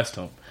shoebox at a rest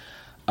home.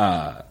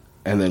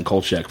 And then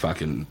Kolchak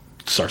fucking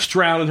starts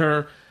drowning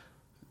her.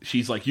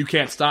 She's like, you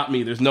can't stop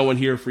me. There's no one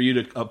here for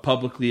you to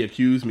publicly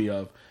accuse me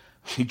of.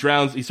 He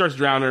starts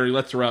drowning her. He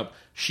lets her up.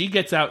 She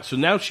gets out. So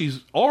now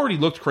she's already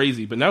looked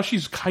crazy, but now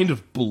she's kind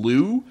of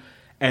blue,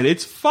 and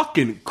it's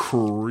fucking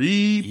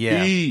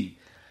creepy.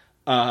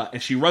 Yeah.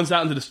 And she runs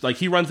out into this, like,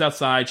 he runs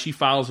outside, she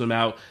follows him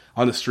out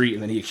on the street,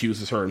 and then he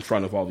accuses her in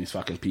front of all these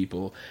fucking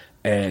people,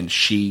 and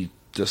she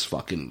just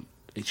fucking,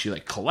 she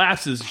like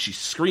collapses, she's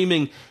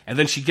screaming, and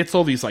then she gets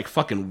all these like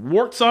fucking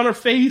warts on her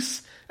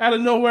face out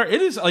of nowhere.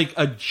 It is like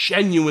a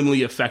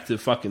genuinely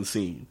effective fucking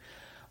scene.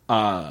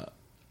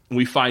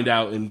 We find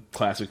out in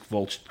classic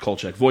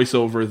Kolchak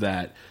voiceover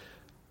that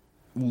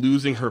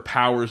losing her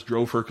powers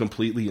drove her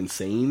completely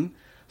insane.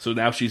 So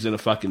now she's in a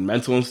fucking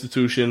mental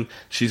institution.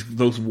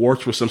 Those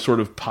warts were some sort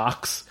of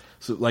pox,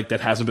 so like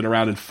that hasn't been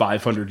around in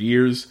 500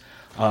 years.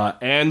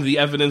 And the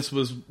evidence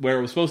was where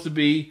it was supposed to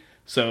be.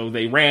 So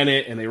they ran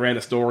it, and they ran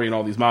a story, and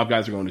all these mob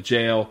guys are going to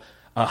jail.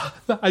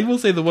 I will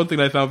say the one thing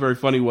I found very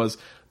funny was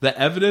the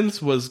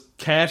evidence was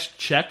cashed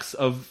checks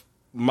of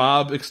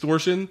mob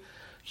extortion.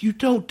 You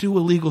don't do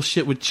illegal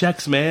shit with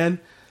checks, man.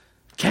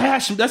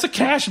 Cash, that's a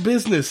cash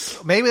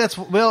business. Maybe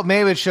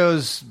it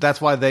shows that's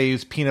why they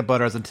use peanut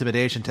butter as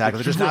intimidation tactic.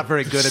 They're just not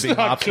very good at being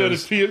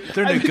mobsters.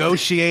 They're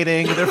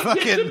negotiating. They're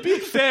fucking. To be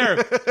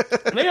fair,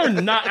 they are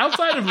not,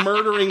 outside of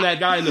murdering that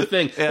guy in the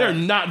thing, they're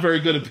not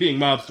very good at being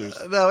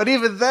mobsters. No, and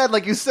even then,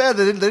 like you said,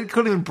 they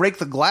couldn't even break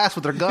the glass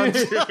with their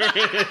guns.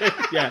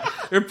 Yeah,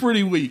 they're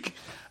pretty weak.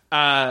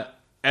 And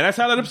that's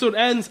how that episode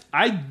ends.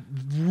 I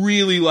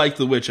really liked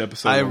the witch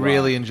episode. I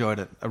really enjoyed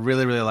it. I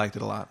really, really liked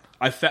it a lot.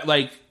 I felt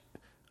like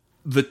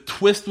the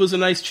twist was a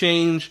nice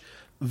change.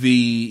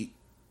 The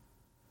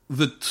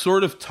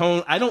sort of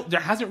tone,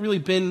 there hasn't really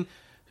been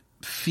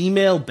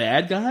female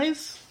bad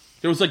guys.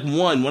 There was like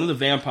one of the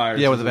vampires.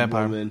 Yeah, with the was a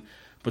vampire. woman,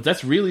 but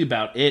that's really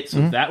about it.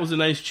 So that was a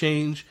nice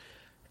change.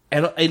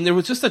 And there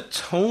was just a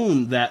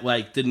tone that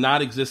like did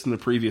not exist in the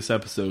previous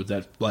episode,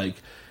 that like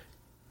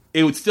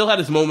it still had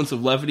its moments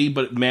of levity,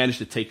 but it managed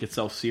to take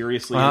itself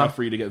seriously enough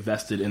for you to get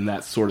vested in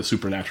that sort of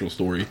supernatural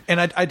story. And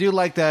I do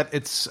like that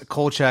it's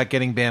Kolchak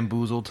getting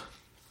bamboozled.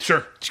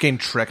 Sure. She's getting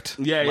tricked.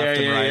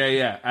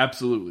 Yeah.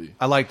 Absolutely.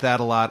 I liked that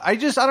a lot. I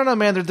don't know,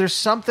 man. There's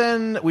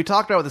something we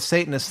talked about with the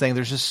Satanist thing.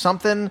 There's just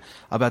something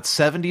about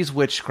 70s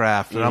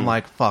witchcraft, and I'm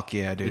like, fuck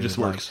yeah, dude. It just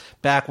like, works.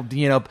 Back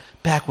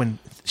when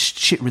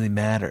shit really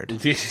mattered.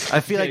 I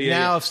feel like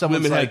now if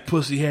someone's women like had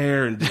pussy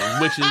hair and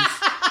witches.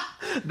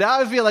 now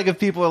I feel like if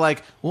people are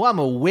like, well, I'm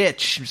a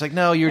witch, it's like,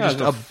 no, you're just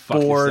Go a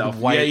fuck bored yourself.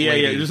 white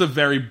lady. You're just a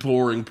very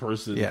boring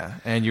person. Yeah,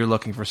 and you're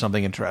looking for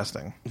something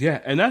interesting. Yeah,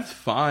 and that's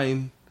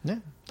fine. Yeah,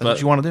 that's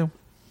what you want to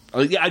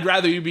do. Yeah, I'd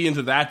rather you be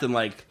into that than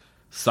like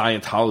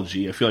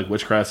Scientology. I feel like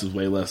witchcraft is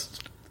way less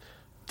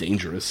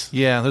dangerous.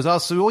 Yeah, there's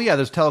also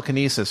there's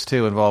telekinesis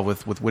too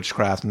involved with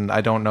witchcraft, and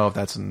I don't know if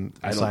that's in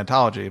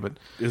Scientology, but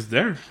Is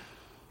there?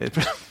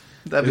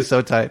 That'd be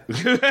so tight.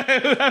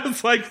 I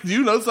was like, do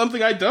you know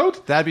something I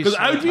don't? That'd be because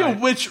so I would be a tight.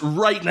 witch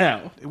right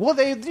now. Well,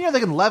 they can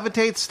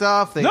levitate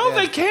stuff. They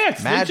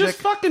can't. Magic. They just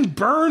fucking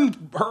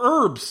burn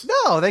herbs.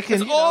 No, they can.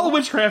 That's all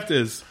witchcraft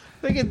is.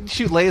 They can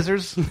shoot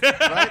lasers.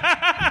 Right?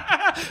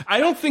 I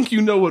don't think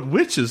you know what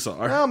witches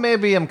are. Well,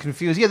 maybe I'm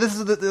confused. Yeah, this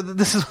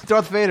is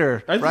Darth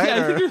Vader, right?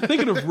 I think you're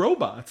thinking of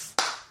robots.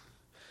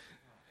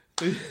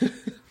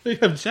 They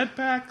have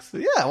jetpacks.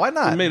 Yeah, why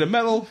not? They're made of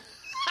metal.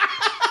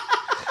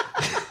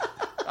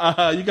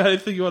 You got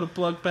anything you want to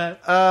plug, Pat?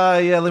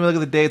 Yeah, let me look at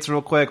the dates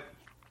real quick.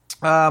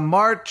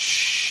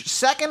 March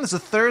 2nd is a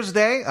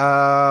Thursday.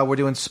 We're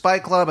doing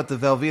Spike Club at the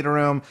Velveeta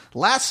Room.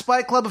 Last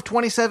Spike Club of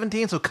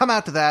 2017, so come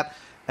out to that.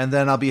 And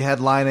then I'll be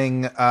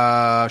headlining,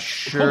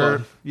 Hold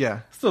on. Yeah.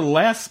 It's the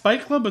last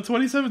Spike Club of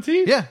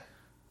 2017? Yeah.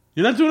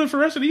 You're not doing it for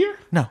the rest of the year?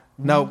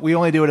 No, we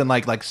only do it in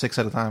like 6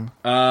 at a time.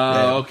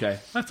 Okay.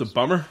 That's a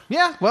bummer.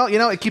 Yeah, well,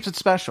 it keeps it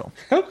special.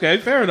 Okay,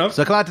 fair enough.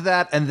 So come out to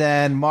that, and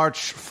then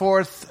March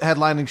 4th,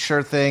 headlining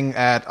Sure Thing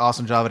at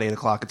Awesome Job at 8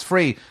 o'clock. It's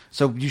free,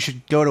 so you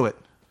should go to it.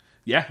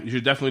 Yeah, you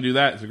should definitely do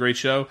that. It's a great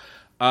show.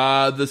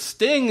 The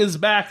Sting is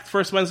back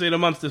first Wednesday of the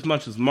month. This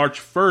month is March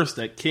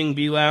 1st at King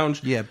B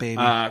Lounge. Yeah, baby.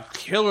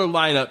 Killer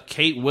lineup.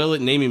 Kate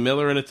Willett and Amy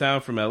Miller in a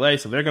town from LA,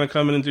 so they're going to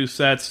come in and do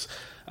sets.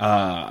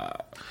 I've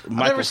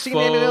never seen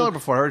Amy Miller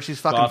before. I heard she's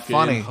fucking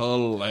funny.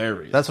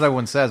 Hilarious. That's what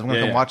everyone says. I'm going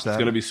to come watch that. It's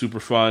going to be super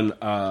fun.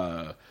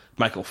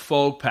 Michael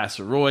Folk,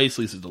 Pastor Royce,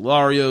 Lisa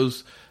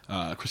Delarios,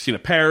 Christina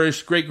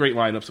Parrish. Great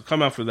lineup. So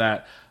come out for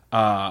that.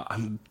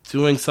 I'm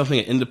doing something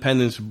at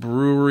Independence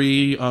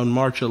Brewery on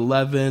March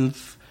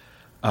 11th.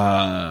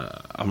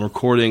 I'm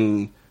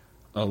recording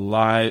a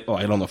live. Oh,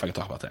 I don't know if I can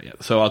talk about that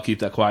yet, so I'll keep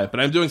that quiet. But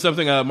I'm doing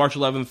something March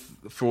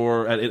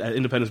 11th at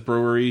Independence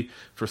Brewery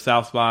for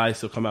South by,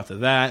 so come out to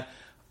that.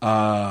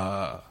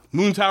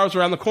 Moon Tower's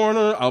around the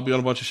corner. I'll be on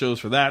a bunch of shows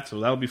for that, so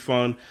that'll be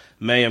fun.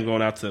 May, I'm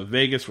going out to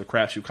Vegas for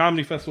Craft Shoe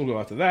Comedy Festival. Go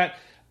out to that.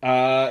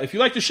 If you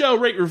like the show,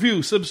 rate,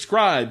 review,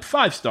 subscribe.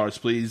 5 stars,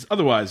 please.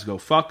 Otherwise, go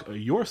fuck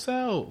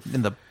yourself.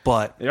 In the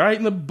butt. Right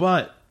in the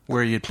butt.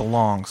 Where it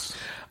belongs.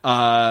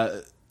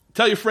 Tell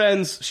your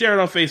friends. Share it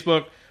on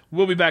Facebook.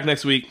 We'll be back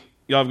next week.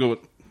 Y'all have a good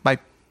one. Bye.